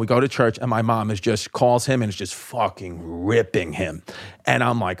we go to church, and my mom calls him and is just fucking ripping him. And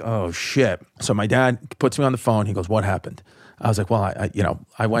I'm like, oh, shit. So my dad puts me on the phone. He goes, what happened? I was like, well,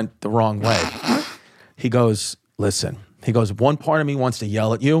 I went the wrong way. He goes, listen. He goes, one part of me wants to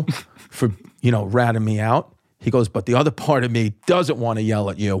yell at you for, ratting me out. He goes, but the other part of me doesn't want to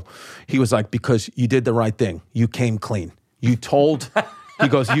yell at you. He was like, because you did the right thing. You came clean. He goes,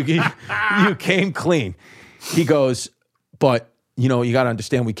 you came clean. He goes, but, you got to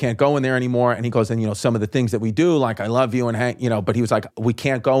understand we can't go in there anymore. And he goes, and, some of the things that we do, like I love you and hang, but he was like, we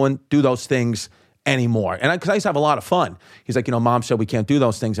can't go and do those things anymore. And because I used to have a lot of fun. He's like, Mom said we can't do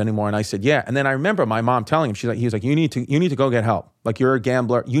those things anymore. And I said, yeah. And then I remember my mom telling him, he was like, you need to go get help. Like, you're a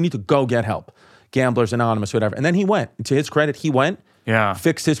gambler. You need to go get help. Gamblers Anonymous, whatever. And then he went. And to his credit, he went,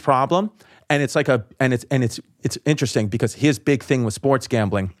 fixed his problem. And it's like it's interesting because his big thing was sports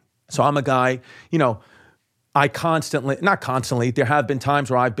gambling. So I'm a guy, not constantly, there have been times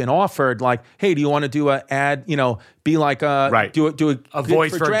where I've been offered like, hey, do you want to do an ad, be like do a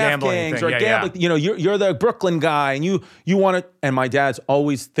voice for gambling thing. Or gambling, you're the Brooklyn guy and you want to, and my dad's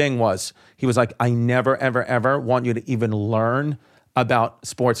always thing was, he was like, I never, ever, ever want you to even learn about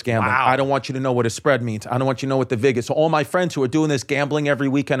sports gambling. Wow. I don't want you to know what a spread means. I don't want you to know what the VIG is. So all my friends who are doing this gambling every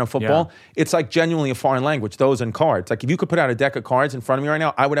weekend of football, it's like genuinely a foreign language, those and cards. Like if you could put out a deck of cards in front of me right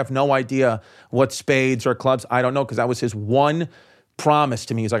now, I would have no idea what spades or clubs. I don't know, because that was his one promise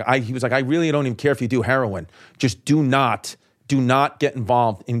to me. He was like, I really don't even care if you do heroin. Just do not get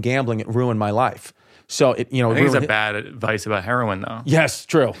involved in gambling. It ruined my life. So I think it's a bad advice about heroin, though. Yes,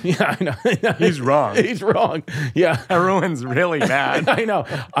 true. Yeah, I know. He's wrong. He's wrong. Yeah, heroin's really bad. I know.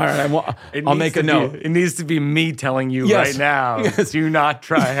 All right, I'll make a note. It needs to be me telling you right now. Do not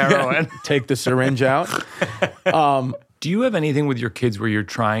try heroin. Take the syringe out. Do you have anything with your kids where you're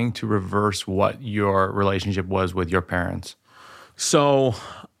trying to reverse what your relationship was with your parents? So,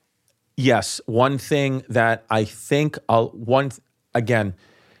 yes, one thing that I think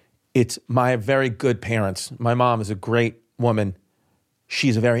it's my very good parents. My mom is a great woman.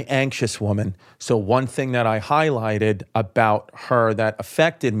 She's a very anxious woman. So one thing that I highlighted about her that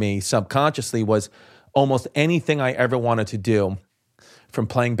affected me subconsciously was almost anything I ever wanted to do, from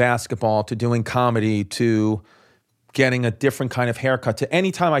playing basketball to doing comedy to getting a different kind of haircut to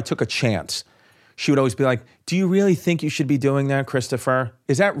any time I took a chance. She would always be like, do you really think you should be doing that, Christopher?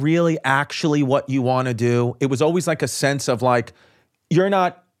 Is that really actually what you want to do? It was always like a sense of like,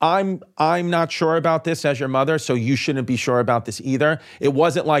 I'm not sure about this as your mother, so you shouldn't be sure about this either. It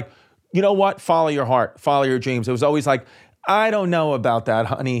wasn't like, you know what? Follow your heart, follow your dreams. It was always like, I don't know about that,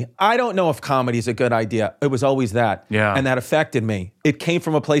 honey. I don't know if comedy is a good idea. It was always that. Yeah. And that affected me. It came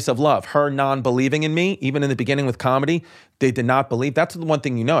from a place of love. Her non-believing in me, even in the beginning with comedy, they did not believe. That's the one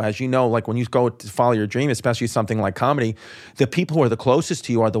thing as you know, like when you go to follow your dream, especially something like comedy, the people who are the closest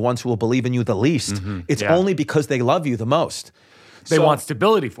to you are the ones who will believe in you the least. Mm-hmm. It's only because they love you the most. They want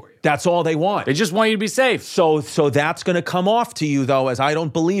stability for you. That's all they want. They just want you to be safe. So that's going to come off to you, though, as I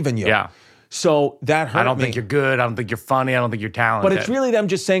don't believe in you. Yeah. So that hurt me. I don't think you're good. I don't think you're funny. I don't think you're talented. But it's really them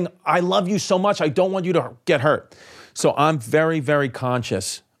just saying, I love you so much. I don't want you to get hurt. So I'm very, very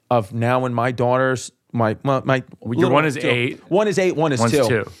conscious of now when my daughters, my your one is 8. One is 8, one is One's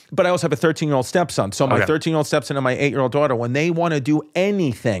 2. But I also have a 13-year-old stepson. So my 13-year-old stepson and my 8-year-old daughter, when they want to do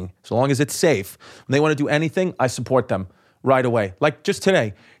anything, so long as it's safe, when they want to do anything, I support them right away. Like just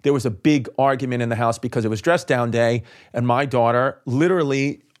today, there was a big argument in the house because it was dress down day, and my daughter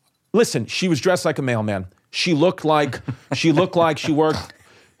literally, listen, she was dressed like a mailman. She looked like she worked.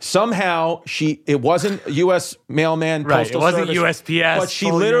 Somehow it wasn't U.S. mailman, right? Postal It wasn't Service, USPS. but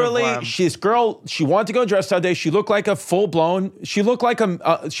she literally, she wanted to go dress that day. She looked like a full blown. She looked like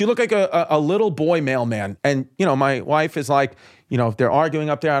a little boy mailman. And my wife is like, if they're arguing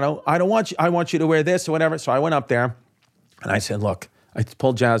up there, I don't want you. I want you to wear this or whatever. So I went up there and I said, look, I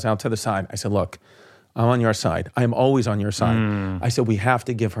pulled Jazz out to the side. I said, look, I'm on your side. I'm always on your side. I said, we have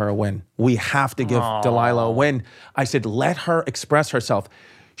to give her a win. We have to give Delilah a win. I said, let her express herself.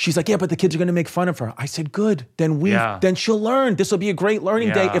 She's like, yeah, but the kids are going to make fun of her. I said, good. Then she'll learn. This will be a great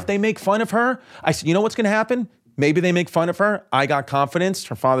learning day. If they make fun of her, I said, you know what's going to happen? Maybe they make fun of her. I got confidence.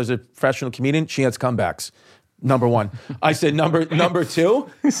 Her father's a professional comedian. She has comebacks. Number one. I said, number two.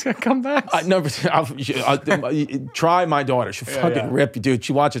 He's got comebacks. Number two. Try my daughter. She'll fucking rip you, dude.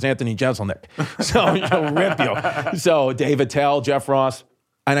 She watches Anthony Jeselnik. So she'll rip you. So Dave Attell, Jeff Ross.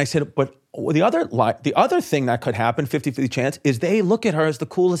 And I said, but the other thing that could happen, 50-50 chance, is they look at her as the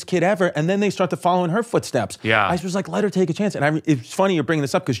coolest kid ever, and then they start to follow in her footsteps. Yeah. I was like, let her take a chance. And it's funny you're bringing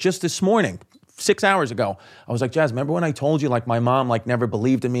this up because just this morning, 6 hours ago, I was like, Jazz, remember when I told you like my mom like never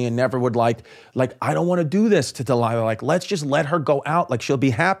believed in me and never would like I don't want to do this to Delilah. Like, let's just let her go out. Like, she'll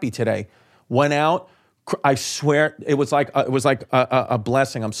be happy today. Went out. I swear it was like a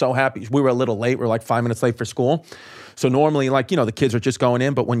blessing. I'm so happy. We were a little late. We were like 5 minutes late for school. So normally, like, the kids are just going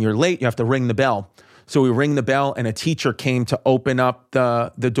in, but when you're late, you have to ring the bell. So we ring the bell, and a teacher came to open up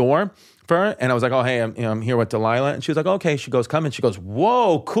the door for her. And I was like, oh, hey, I'm here with Delilah. And she was like, okay. She goes, come in. She goes,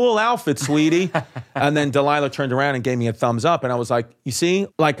 whoa, cool outfit, sweetie. And then Delilah turned around and gave me a thumbs up. And I was like, you see,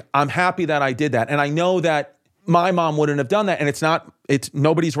 like, I'm happy that I did that. And I know that my mom wouldn't have done that. And it's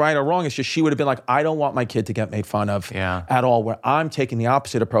nobody's right or wrong. It's just she would have been like, I don't want my kid to get made fun of at all. Where I'm taking the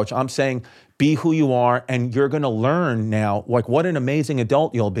opposite approach. I'm saying, be who you are, and you're going to learn now, like, what an amazing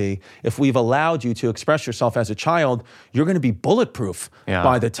adult you'll be. If we've allowed you to express yourself as a child, you're going to be bulletproof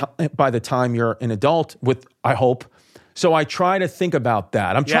by the time you're an adult, I hope. So I try to think about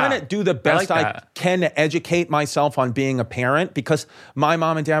that. I'm trying to do the best I can to educate myself on being a parent, because my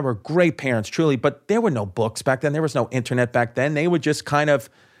mom and dad were great parents, truly, but there were no books back then. There was no internet back then. They would just kind of...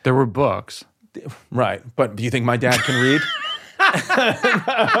 There were books. Right. But do you think my dad can read?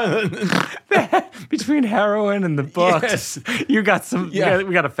 Between heroin and the books, you got some. Yeah.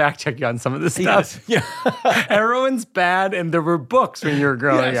 We got to fact check you on some of this stuff. Yeah. Heroin's bad, and there were books when you were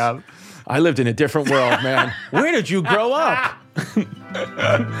growing up. I lived in a different world, man. Where did you grow up?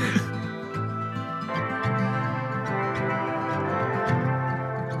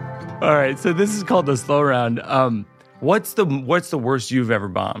 All right, so this is called the slow round. What's the worst you've ever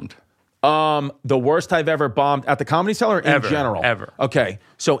bombed? The worst I've ever bombed at the Comedy Cellar in general? Ever. Okay.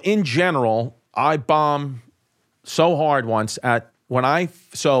 So in general, I bombed so hard once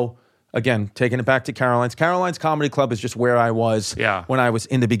again, taking it back to Caroline's. Caroline's Comedy Club is just where I was when I was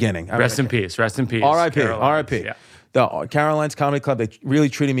in the beginning. Rest in peace. R.I.P. R.I.P. The Caroline's Comedy Club, they really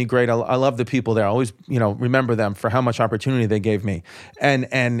treated me great. I love the people there. I always, remember them for how much opportunity they gave me.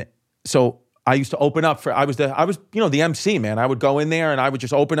 And so I used to open up for, I was the MC, man. I would go in there and I would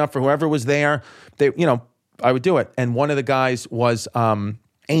just open up for whoever was there. I would do it. And one of the guys was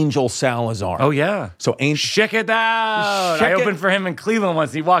Angel Salazar. Oh, yeah. So Angel. Check it out. I opened for him in Cleveland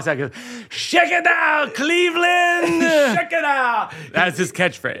once. He walks out and goes, check it out, Cleveland. Check it out. That's his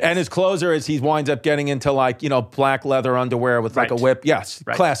catchphrase. And his closer is he winds up getting into black leather underwear with like a whip. Yes.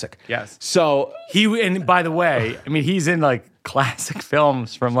 Right. Classic. Yes. So and by the way, he's in classic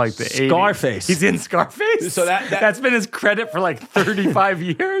films from the 80s. Scarface. He's in Scarface. So that's been his credit for 35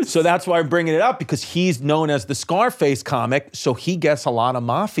 years. So that's why I'm bringing it up, because he's known as the Scarface comic. So he gets a lot of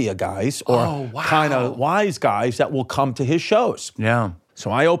mafia guys or kind of wise guys that will come to his shows. Yeah. So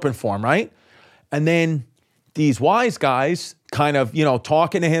I open for him, right? And then these wise guys kind of,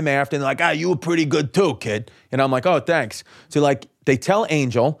 talking to him after, and they're like, you were pretty good too, kid. And I'm like, oh, thanks. So they tell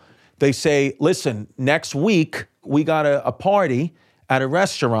Angel, they say, listen, next week, we got a party at a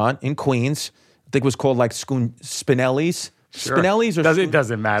restaurant in Queens. I think it was called Spinelli's. Sure. Spinelli's or it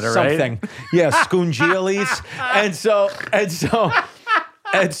doesn't matter, something. Right? Yeah, Scungili's.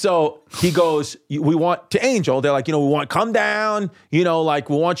 and so he goes, we want to Angel. They're like, we want come down. We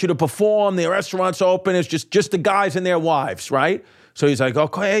want you to perform. The restaurant's open. It's just the guys and their wives, right? So he's like,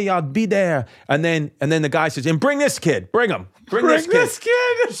 okay, I'll be there. And then the guy says, and bring this kid. Bring him. Bring this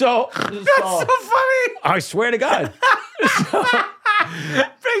kid. So that's so funny. I swear to God.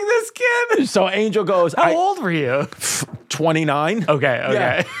 Bring this kid. So Angel goes, how old were you? 29. Okay.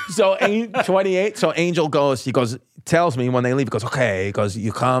 Yeah. So 28. So Angel goes, tells me when they leave, he goes, okay. He goes,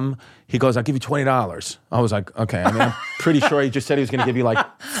 you come. He goes, I'll give you $20. I was like, okay. I'm pretty sure he just said he was going to give you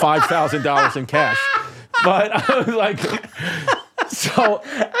 $5,000 in cash. But I was like, so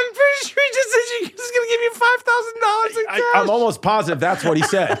I'm pretty sure he just said he's going to give you $5,000 in cash. I'm almost positive that's what he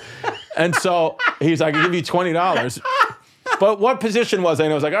said. And so he's like, I'll give you $20. But what position was I?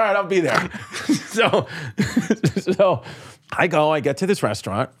 And I was like, all right, I'll be there. So I get to this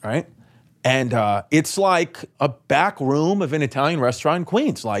restaurant, right? And it's like a back room of an Italian restaurant in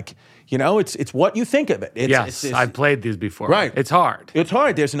Queens. Like, it's what you think of it. Yes, I've played these before. Right. It's hard. It's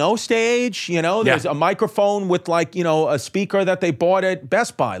hard. There's no stage, There's a microphone with like, a speaker that they bought at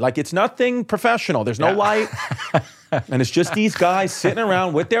Best Buy. Like, it's nothing professional. There's no light. And it's just these guys sitting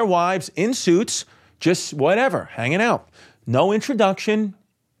around with their wives in suits, just whatever, hanging out. No introduction.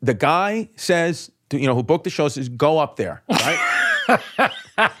 The guy says, who booked the show says, go up there, right?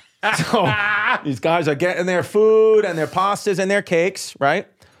 So these guys are getting their food and their pastas and their cakes, right?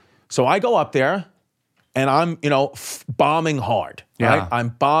 So I go up there and I'm, bombing hard, right? I'm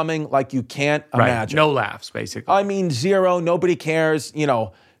bombing like you can't imagine. No laughs, basically. I mean, zero, nobody cares,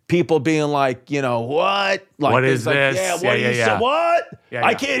 people being like, what? Like, what is this? Yeah, what you say? What? Yeah,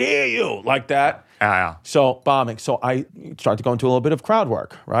 I can't hear you. Like that. Yeah. So bombing. So I started to go into a little bit of crowd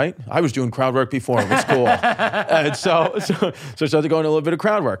work, right? I was doing crowd work before. It was cool. And so I started to go into a little bit of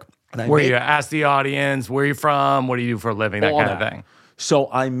crowd work. And where you ask the audience, where you from? What do you do for a living? That kind of thing. So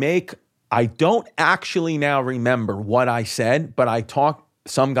I don't actually now remember what I said, but I talked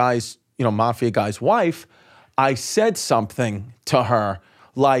some guy's, mafia guy's wife. I said something to her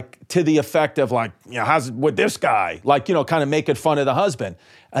like to the effect of like, how's with this guy? Like, kind of making fun of the husband.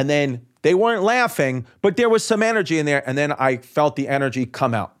 And then they weren't laughing, but there was some energy in there. And then I felt the energy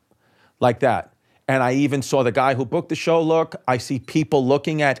come out like that. And I even saw the guy who booked the show look. I see people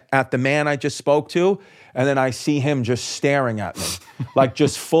looking at the man I just spoke to. And then I see him just staring at me, like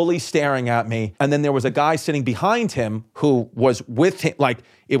just fully staring at me. And then there was a guy sitting behind him who was with him. Like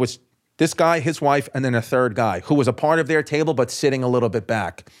it was this guy, his wife, and then a third guy who was a part of their table, but sitting a little bit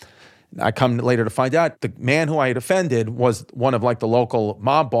back. I come later to find out the man who I had offended was one of like the local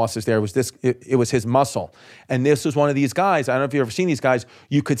mob bosses there. It was his muscle. And this was one of these guys. I don't know if you've ever seen these guys.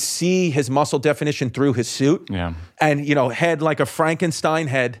 You could see his muscle definition through his suit. Yeah. And, head like a Frankenstein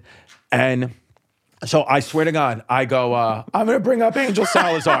head. And so I swear to God, I go, I'm going to bring up Angel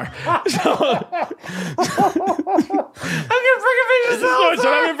Salazar. I'm going to bring up Angel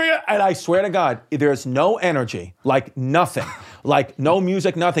Salazar. And I swear to God, there's no energy, like nothing. Like no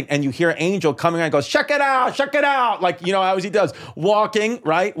music, nothing. And you hear Angel coming and goes, check it out. Like, how he does, walking,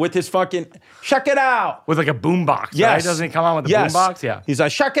 right, with his fucking, check it out. With like a boombox, yes. Right? Doesn't he come on with a boombox? Yeah. He's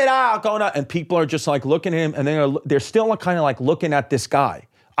like, check it out, going out. And people are just like looking at him and they're still kind of like looking at this guy.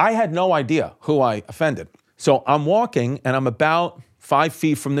 I had no idea who I offended. So I'm walking and I'm about 5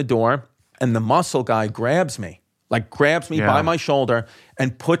 feet from the door and the muscle guy grabs me by my shoulder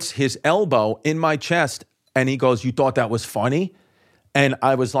and puts his elbow in my chest. And he goes, you thought that was funny? And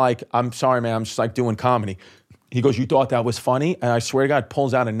I was like, I'm sorry, man. I'm just like doing comedy. He goes, you thought that was funny? And I swear to God,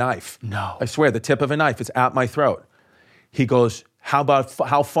 pulls out a knife. No. I swear, the tip of a knife is at my throat. He goes,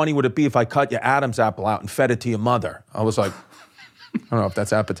 how funny would it be if I cut your Adam's apple out and fed it to your mother? I was like, I don't know if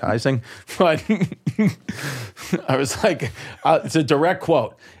that's appetizing, but I was like, it's a direct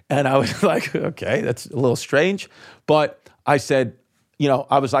quote. And I was like, okay, that's a little strange. But I said,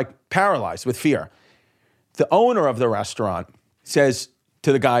 I was like paralyzed with fear. The owner of the restaurant says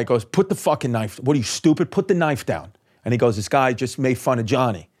to the guy, goes, put the fucking knife, what are you, stupid? Put the knife down. And he goes, this guy just made fun of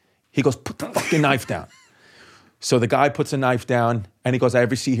Johnny. He goes, put the fucking knife down. So the guy puts a knife down and he goes, I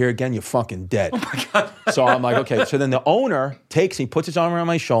ever see you here again, you're fucking dead. Oh my God. So I'm like, okay. So then the owner puts his arm around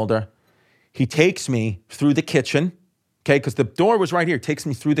my shoulder. He takes me through the kitchen, okay? Because the door was right here. Takes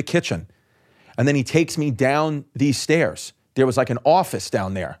me through the kitchen. And then he takes me down these stairs. There was like an office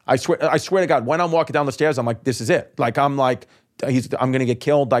down there. I swear to God, when I'm walking down the stairs, I'm like, this is it. Like, I'm like, I'm going to get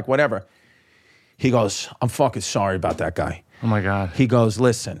killed, like whatever. He goes, I'm fucking sorry about that guy. Oh my God. He goes,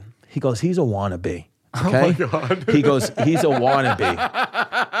 listen. He goes, he's a wannabe. Okay? Oh my God. He goes, he's a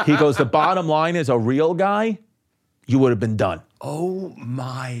wannabe. He goes, the bottom line is a real guy, you would have been done. Oh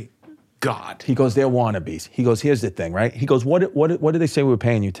my God. He goes, they're wannabes. He goes, here's the thing, right? He goes, what did they say we were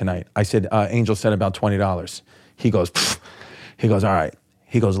paying you tonight? I said, Angel said about $20. He goes, pfft. He goes, all right.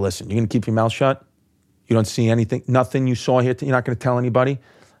 He goes, listen, you're going to keep your mouth shut? You don't see anything, nothing you saw here, you're not going to tell anybody?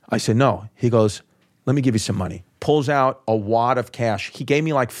 I said, no. He goes, let me give you some money. Pulls out a wad of cash. He gave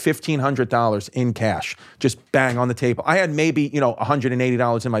me like $1,500 in cash, just bang on the table. I had maybe,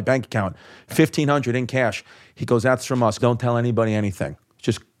 $180 in my bank account, $1,500 in cash. He goes, that's from us. Don't tell anybody anything.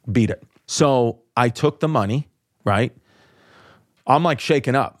 Just beat it. So I took the money, right? I'm like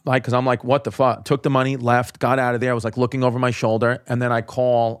shaking up, like, because I'm like, what the fuck? Took the money, left, got out of there. I was like looking over my shoulder. And then I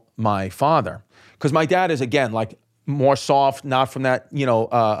call my father. Because my dad is, again, like more soft, not from that,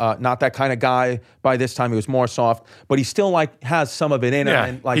 not that kind of guy. By this time, he was more soft. But he still like has some of it in him.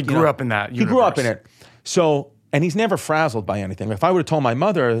 And, like, he grew up in that universe. He grew up in it. So, and he's never frazzled by anything. If I would have told my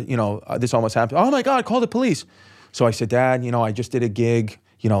mother, this almost happened, oh my God, call the police. So I said, Dad, I just did a gig.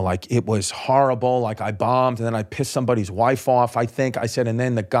 Like it was horrible. Like I bombed and then I pissed somebody's wife off, I think. I said, and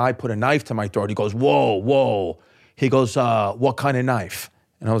then the guy put a knife to my throat. He goes, whoa. He goes, what kind of knife?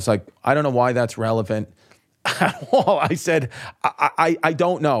 And I was like, I don't know why that's relevant at all. I said, I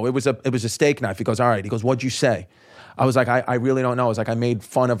don't know. It was a steak knife. He goes, all right. He goes, what'd you say? I was like, I really don't know. I was like, I made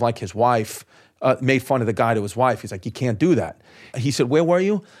fun of like his wife, made fun of the guy to his wife. He's like, you can't do that. He said, where were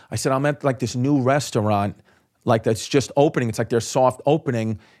you? I said, I'm at like this new restaurant, like that's just opening. It's like their soft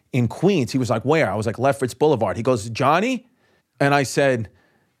opening in Queens. He was like, where? I was like, Lefferts Boulevard. He goes, Johnny? And I said,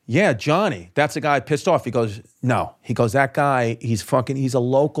 yeah, Johnny. That's the guy pissed off. He goes, no. He goes, that guy, he's a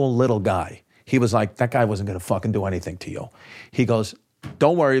local little guy. He was like, that guy wasn't going to fucking do anything to you. He goes,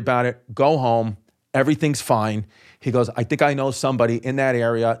 don't worry about it. Go home. Everything's fine. He goes, I think I know somebody in that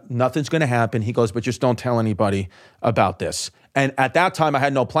area. Nothing's going to happen. He goes, but just don't tell anybody about this. And at that time, I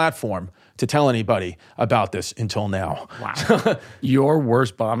had no platform to tell anybody about this until now. Wow. Your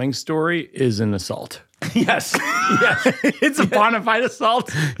worst bombing story is an assault. Yes. It's a bona fide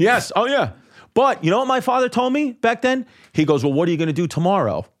assault. Yes. Oh, yeah. But you know what my father told me back then? He goes, well, what are you going to do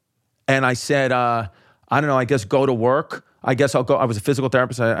tomorrow? And I said, I don't know, I guess go to work. I guess I'll go. I was a physical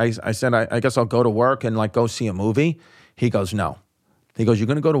therapist. I said, I guess I'll go to work and like go see a movie. He goes, no. He goes, you're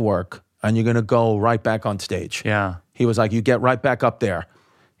going to go to work and you're going to go right back on stage. Yeah. He was like, you get right back up there.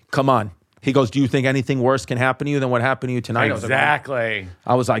 Come on. He goes, do you think anything worse can happen to you than what happened to you tonight? Exactly.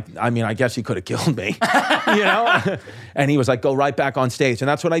 I was like, I guess he could have killed me, And he was like, go right back on stage. And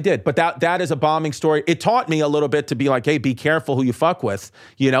that's what I did. But that is a bombing story. It taught me a little bit to be like, hey, be careful who you fuck with,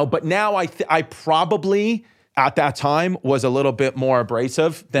 But now I probably at that time was a little bit more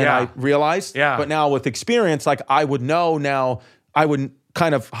abrasive than I realized. Yeah. But now with experience, like I would know now, I would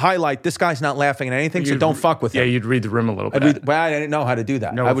kind of highlight, this guy's not laughing at anything, so don't fuck with him. Yeah, you'd read the room a little bit. I didn't know how to do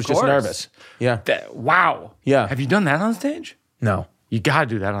that. No, I was just nervous. Yeah. Wow. Yeah. Have you done that on stage? No. You got to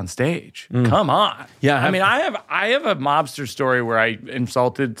do that on stage. Come on. Yeah. I have a mobster story where I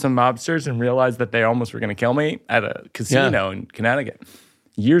insulted some mobsters and realized that they almost were going to kill me at a casino in Connecticut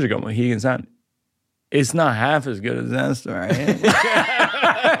years ago. Mohegan Sun. It's not half as good as that story.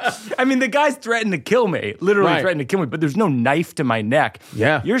 I mean, the guys threatened to kill me, literally threatened to kill me, but there's no knife to my neck.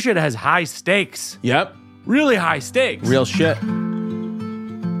 Yeah. Your shit has high stakes. Yep. Really high stakes. Real shit.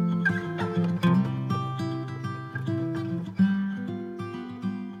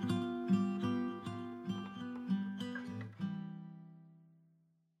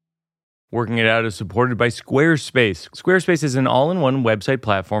 Working It Out is supported by Squarespace. Squarespace is an all-in-one website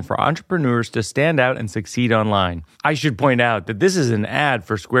platform for entrepreneurs to stand out and succeed online. I should point out that this is an ad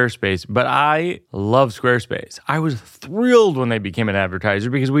for Squarespace, but I love Squarespace. I was thrilled when they became an advertiser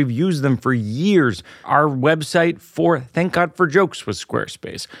because we've used them for years. Our website for Thank God for Jokes was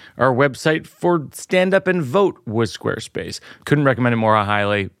Squarespace. Our website for Stand Up and Vote was Squarespace. Couldn't recommend it more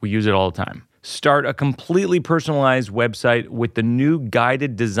highly. We use it all the time. Start a completely personalized website with the new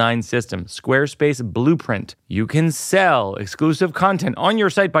guided design system, Squarespace Blueprint. You can sell exclusive content on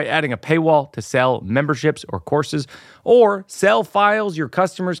your site by adding a paywall to sell memberships or courses, or sell files your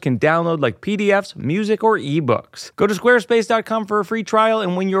customers can download like PDFs, music, or ebooks. Go to squarespace.com for a free trial,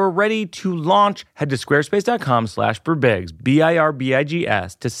 and when you're ready to launch, head to squarespace.com/birbigs,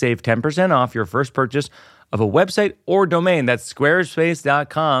 BIRBIGS, to save 10% off your first purchase of a website or domain. That's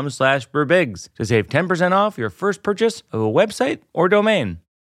squarespace.com/birbigs to save 10% off your first purchase of a website or domain.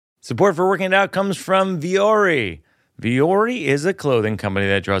 Support for Working It Out comes from Viore. Viore is a clothing company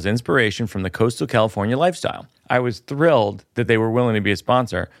that draws inspiration from the coastal California lifestyle. I was thrilled that they were willing to be a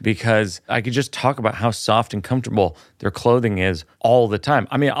sponsor because I could just talk about how soft and comfortable their clothing is all the time.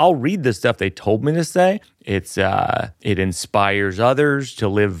 I mean, I'll read the stuff they told me to say. It inspires others to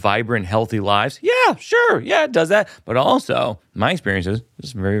live vibrant, healthy lives. Yeah, sure. Yeah, it does that. But also, my experience is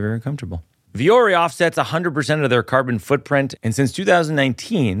it's very, very comfortable. Viore offsets 100% of their carbon footprint. And since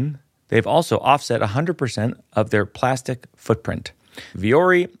 2019, they've also offset 100% of their plastic footprint.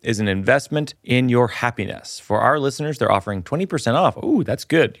 Viore is an investment in your happiness. For our listeners, they're offering 20% off. Ooh, that's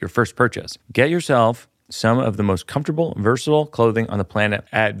good. Your first purchase. Get yourself some of the most comfortable, versatile clothing on the planet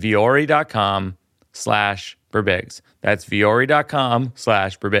at viore.com/birbigs. That's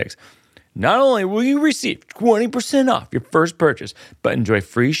viore.com/birbigs. Not only will you receive 20% off your first purchase, but enjoy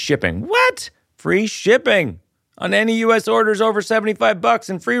free shipping. What? Free shipping on any U.S. orders over $75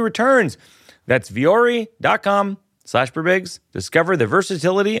 and free returns. That's viore.com/birbigs. Discover the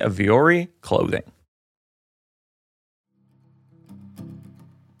versatility of Viore clothing.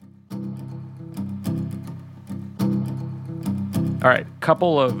 All right,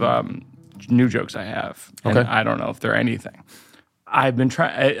 couple of new jokes I have. And okay. I don't know if they're anything. I've been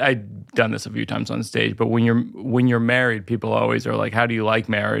trying. I done this a few times on stage, but when you're married, people always are like, how do you like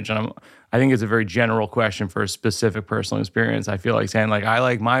marriage? And I think it's a very general question for a specific personal experience. I feel like saying like, I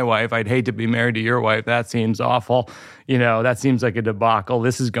like my wife. I'd hate to be married to your wife. That seems awful. That seems like a debacle.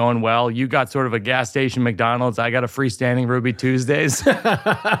 This is going well. You got sort of a gas station McDonald's. I got a freestanding Ruby Tuesdays.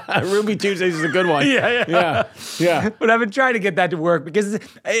 Ruby Tuesdays is a good one. Yeah. But I've been trying to get that to work because,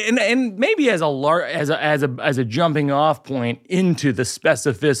 and maybe as a jumping off point into the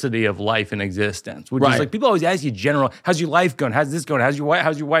specificity of life and existence, which is like people always ask you general, how's your life going? How's this going? How's your wife?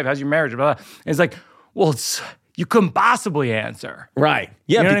 How's your marriage? Blah, blah. And it's like, well, you couldn't possibly answer. Right.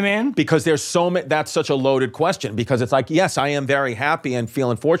 Yeah. You know what I mean? Because there's so many, that's such a loaded question because it's like, yes, I am very happy and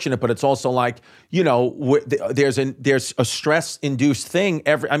feeling fortunate, but it's also like, there's a stress-induced thing.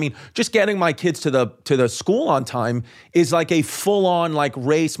 Just getting my kids to the school on time is like a full-on like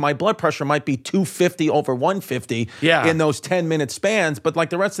race. My blood pressure might be 250 over 150 in those 10-minute spans, but like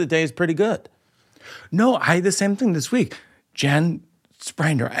the rest of the day is pretty good. No, I had the same thing this week. Jen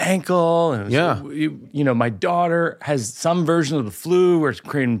sprained her ankle. And my daughter has some version of the flu where it's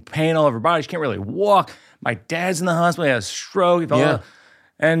creating pain all over her body. She can't really walk. My dad's in the hospital. He had a stroke.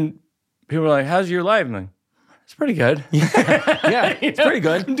 And people were like, how's your life? I'm like, it's pretty good. It's pretty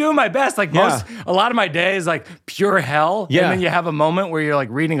good. I'm doing my best. Like a lot of my day is like pure hell. Yeah. And then you have a moment where you're like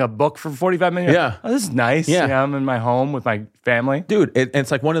reading a book for 45 minutes. Yeah. Oh, this is nice. Yeah. I'm in my home with my family. Dude, it's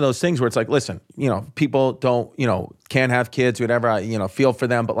like one of those things where it's like, listen, people don't, can't have kids, whatever, feel for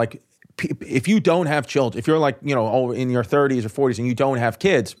them. But like, if you don't have children, if you're like, in your 30s or 40s and you don't have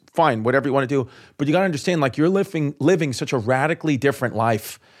kids, fine, whatever you want to do. But you got to understand, like, you're living such a radically different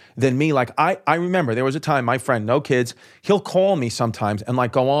life than me. Like, I remember there was a time, my friend, no kids, he'll call me sometimes and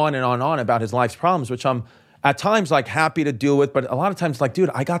like go on and on about his life's problems, which I'm at times like happy to deal with, but a lot of times like, dude,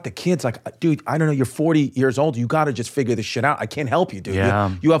 I got the kids. Like, dude, I don't know, you're 40 years old. You got to just figure this shit out. I can't help you, dude.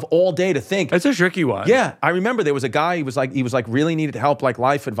 Yeah. You have all day to think. It's a tricky one. Yeah. I remember there was a guy, he was like really needed help, like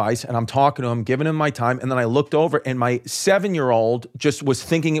life advice. And I'm talking to him, giving him my time. And then I looked over and my 7-year-old just was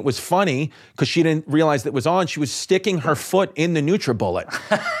thinking it was funny because she didn't realize that it was on. She was sticking her foot in the NutriBullet.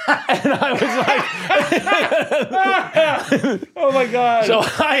 And I was like, oh my God. So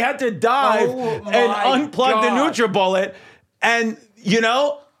I had to dive and unplug the NutriBullet, and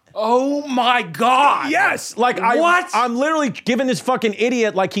oh my God. Yes, like I'm literally giving this fucking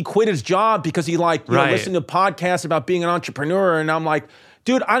idiot like he quit his job because he listened to podcasts about being an entrepreneur, and I'm like,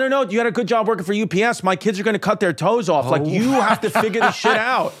 dude, I don't know. You had a good job working for UPS. My kids are going to cut their toes off. Like, you have to figure this shit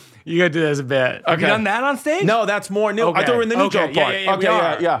out. You got to do that as a bit. Have you done that on stage? No, that's more new. I thought we were in the new joke part.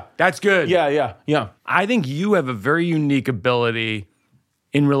 Yeah. That's good. Yeah. I think you have a very unique ability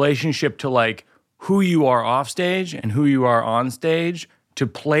in relationship to like who you are off stage and who you are on stage to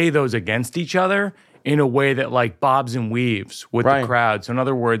play those against each other in a way that like bobs and weaves with the crowd. So in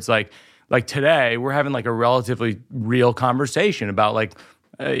other words, like today we're having like a relatively real conversation about like,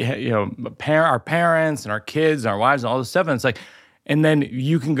 our parents and our kids and our wives and all this stuff. And it's like, and then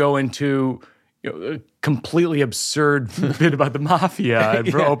you can go into a completely absurd bit about the mafia and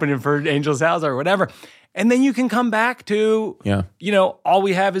for opening for Angel's House or whatever. And then you can come back to, all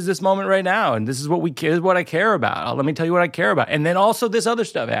we have is this moment right now. And this is what I care about. Let me tell you what I care about. And then also this other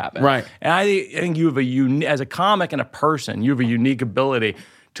stuff happened. Right. And I think you have as a comic and a person, you have a unique ability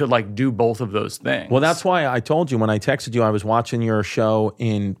to like do both of those things. Well, that's why I told you when I texted you, I was watching your show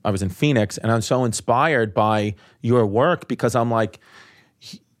I was in Phoenix, and I'm so inspired by your work because I'm like,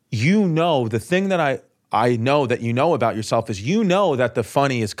 the thing that I know that you know about yourself is that the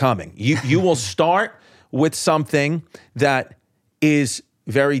funny is coming. You will start with something that is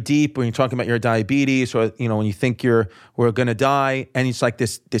very deep when you're talking about your diabetes or, when you think we're going to die. And it's like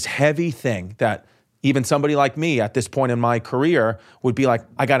this heavy thing that even somebody like me at this point in my career would be like,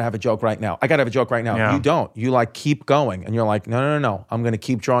 I got to have a joke right now. Yeah. You don't. You like keep going. And you're like, no. I'm going to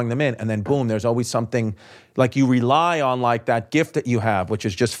keep drawing them in. And then boom, there's always something like you rely on like that gift that you have, which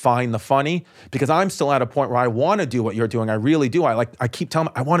is just find the funny. Because I'm still at a point where I want to do what you're doing. I really do. I keep telling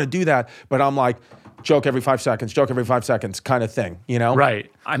I want to do that. But I'm like, joke every 5 seconds kind of thing,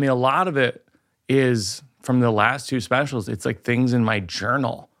 Right. I mean, a lot of it is from the last two specials. It's like things in my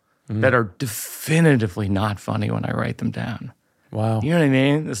journal that are definitively not funny when I write them down. Wow. You know what I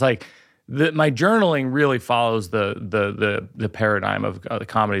mean? It's like my journaling really follows the paradigm of the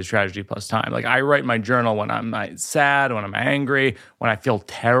comedy is tragedy plus time. Like I write my journal when I'm sad, when I'm angry, when I feel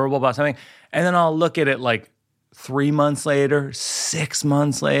terrible about something. And then I'll look at it like 3 months later, 6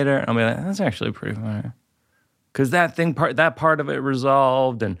 months later, and I'll be like, that's actually pretty funny. Because that part of it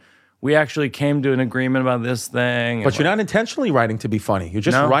resolved, and we actually came to an agreement about this thing. But you're not intentionally writing to be funny. You're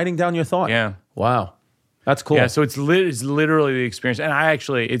just writing down your thought. Yeah. Wow. That's cool. Yeah, so it's literally the experience. And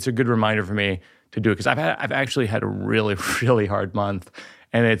it's a good reminder for me to do it because I've actually had a really, really hard month.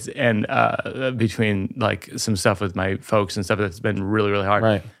 And between like some stuff with my folks and stuff that's been really, really hard.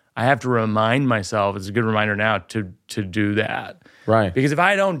 Right. I have to remind myself, it's a good reminder now to do that. Right. Because if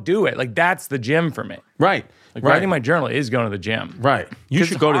I don't do it, like that's the gym for me. Right. Like writing my journal is going to the gym. Right. You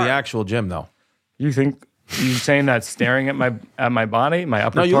should go to the actual gym though. You think you saying that staring at my body, my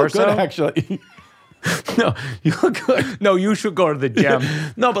upper No, you torso? look good actually. No, you look good. No, you should go to the gym.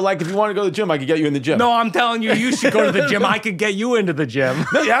 No, but like if you want to go to the gym, I could get you in the gym. No, I'm telling you, you should go to the gym. I could get you into the gym.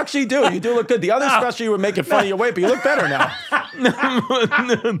 No, you actually do. You do look good. The other special, you were making fun of your weight, but you look better now.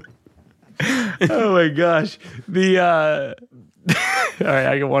 Oh my gosh. All right,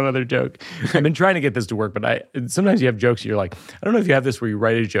 I got one other joke. I've been trying to get this to work, but sometimes you have jokes and you're like, I don't know if you have this where you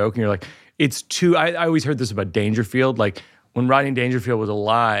write a joke and you're like, it's too, I always heard this about Dangerfield. Like when Rodney Dangerfield was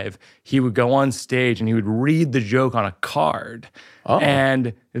alive, he would go on stage and he would read the joke on a card. Oh.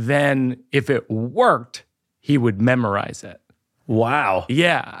 And then if it worked, he would memorize it. Wow.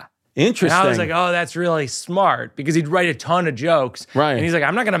 Yeah. Interesting. And I was like, oh, that's really smart because he'd write a ton of jokes. Right. And he's like,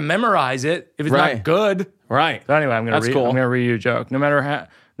 I'm not going to memorize it if it's not good. Right. So anyway, I'm going to read you a joke. No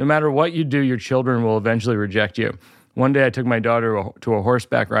matter what you do, your children will eventually reject you. One day I took my daughter to a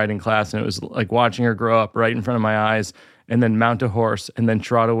horseback riding class, and it was like watching her grow up right in front of my eyes and then mount a horse and then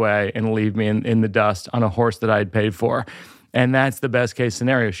trot away and leave me in the dust on a horse that I had paid for. And that's the best case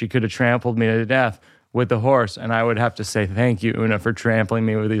scenario. She could have trampled me to death with the horse, and I would have to say, thank you, Una, for trampling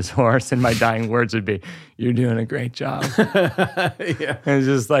me with this horse. And my dying words would be, you're doing a great job. Yeah. And it's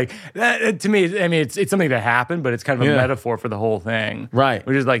just like, that, to me, I mean, it's something that happened, but it's kind of a metaphor for the whole thing. Right.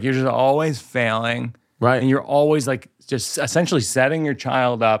 Which is like, you're just always failing. Right. And you're always like, just essentially setting your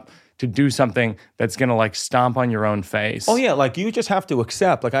child up to do something that's going to like stomp on your own face. Oh yeah, like you just have to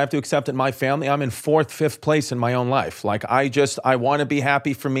accept. Like I have to accept in my family, I'm in 4th, 5th place in my own life. Like I want to be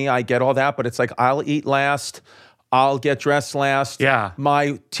happy for me. I get all that, but it's like I'll eat last. I'll get dressed last. Yeah.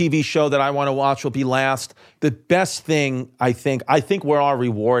 My TV show that I want to watch will be last. The best thing, I think where our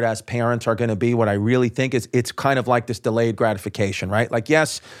reward as parents are going to be, what I really think is it's kind of like this delayed gratification, right? Like,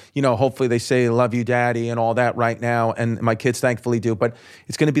 yes, hopefully they say, love you, daddy, and all that right now. And my kids thankfully do. But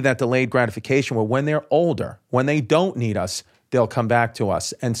it's going to be that delayed gratification where when they're older, when they don't need us, they'll come back to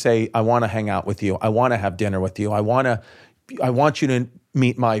us and say, I want to hang out with you. I want to have dinner with you. I want you to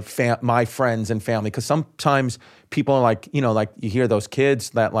meet my friends and family. Because sometimes people are like, like you hear those kids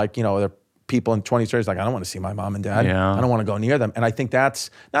that like, they're people in 20s, 30s, like, I don't want to see my mom and dad. Yeah. I don't want to go near them. And I think that's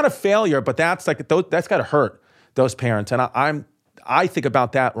not a failure, but that's like, that's got to hurt those parents. And I think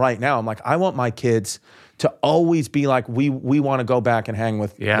about that right now. I'm like, I want my kids to always be like, we want to go back and hang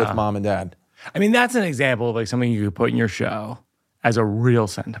with mom and dad. I mean, that's an example of like something you could put in your show as a real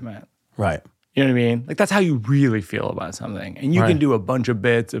sentiment. Right. You know what I mean? Like that's how you really feel about something. And you can do a bunch of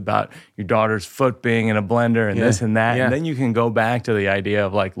bits about your daughter's foot being in a blender and this and that. Yeah. And then you can go back to the idea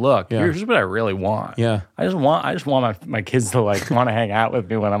of like, look, here's what I really want. Yeah. I just want my kids to like want to hang out with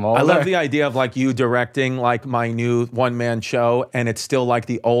me when I'm older. I love the idea of like you directing like my new one-man show and it's still like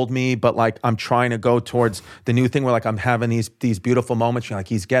the old me, but like I'm trying to go towards the new thing where like I'm having these beautiful moments. You're like,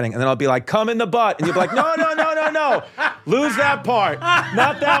 he's getting, and then I'll be like, come in the butt. And you'll be like, no. Lose that part.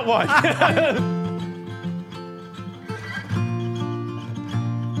 Not that one.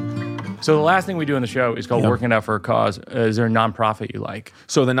 So the last thing we do in the show is called Working It Out for a Cause. Is there a nonprofit you like?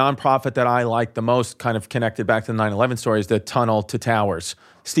 So the nonprofit that I like the most, kind of connected back to the 9/11 story, is the Tunnel to Towers.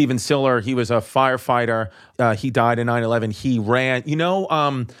 Stephen Siller, he was a firefighter. He died in 9/11. He ran,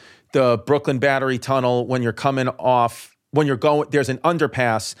 the Brooklyn Battery Tunnel, when you're coming off, when you're going, there's an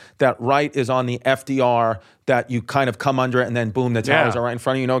underpass that right is on the FDR that you kind of come under it and then boom, the towers are right in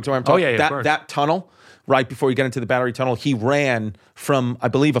front of you. You know what I'm talking about? Of course. That tunnel, right before you get into the Battery Tunnel, he ran from, I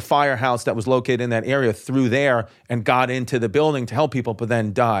believe, a firehouse that was located in that area through there and got into the building to help people, but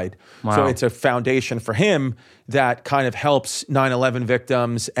then died. Wow. So it's a foundation for him that kind of helps 9/11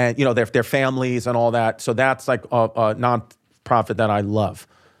 victims and, their families and all that. So that's like a nonprofit that I love.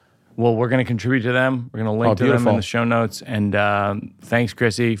 Well, we're going to contribute to them. We're going to link to them in the show notes. And thanks,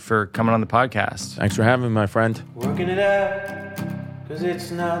 Chrissy, for coming on the podcast. Thanks for having me, my friend. Working it out, because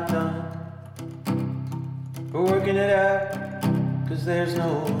it's not done. We're working it out, because there's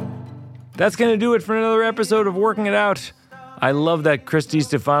no... That's going to do it for another episode of Working It Out. I love that Chris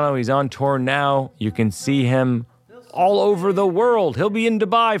Distefano, he's on tour now. You can see him all over the world. He'll be in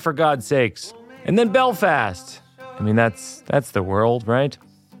Dubai, for God's sakes. And then Belfast. I mean, that's the world, right?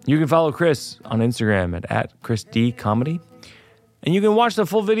 You can follow Chris on Instagram at ChrisDComedy. And you can watch the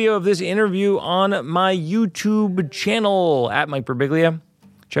full video of this interview on my YouTube channel at Mike Birbiglia.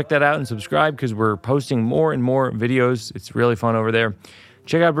 Check that out and subscribe because we're posting more and more videos. It's really fun over there.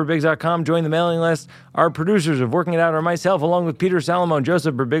 Check out Birbigs.com, join the mailing list. Our producers of Working It Out are myself, along with Peter Salomon,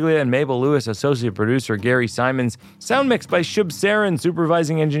 Joseph Birbiglia, and Mabel Lewis, associate producer Gary Simons. Sound mixed by Shub Sarin,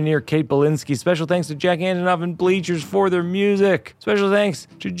 supervising engineer Kate Belinsky. Special thanks to Jack Antonoff and Bleachers for their music. Special thanks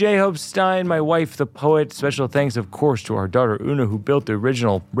to J. Hope Stein, my wife, the poet. Special thanks, of course, to our daughter Una, who built the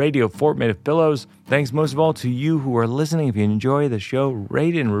original radio fort made of pillows. Thanks most of all to you who are listening. If you enjoy the show,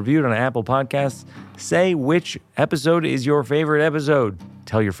 rate it and review it on Apple Podcasts. Say which episode is your favorite episode.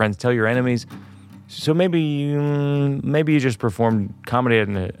 Tell your friends, tell your enemies. So maybe you just performed comedy at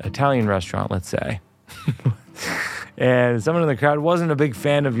an Italian restaurant, let's say. And someone in the crowd wasn't a big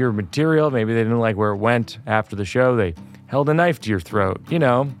fan of your material. Maybe they didn't like where it went after the show. They held a knife to your throat. You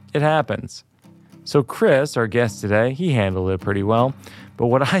know, it happens. So Chris, our guest today, he handled it pretty well. But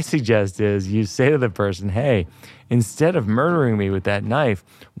what I suggest is you say to the person, hey, instead of murdering me with that knife,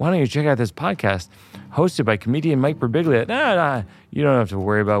 why don't you check out this podcast hosted by comedian Mike Birbiglia? Nah, you don't have to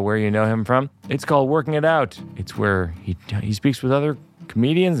worry about where you know him from. It's called Working It Out. It's where he speaks with other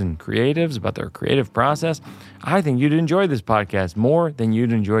comedians and creatives about their creative process. I think you'd enjoy this podcast more than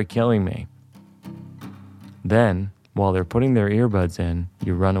you'd enjoy killing me. Then, while they're putting their earbuds in,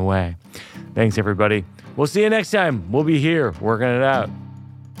 you run away. Thanks, everybody. We'll see you next time. We'll be here working it out.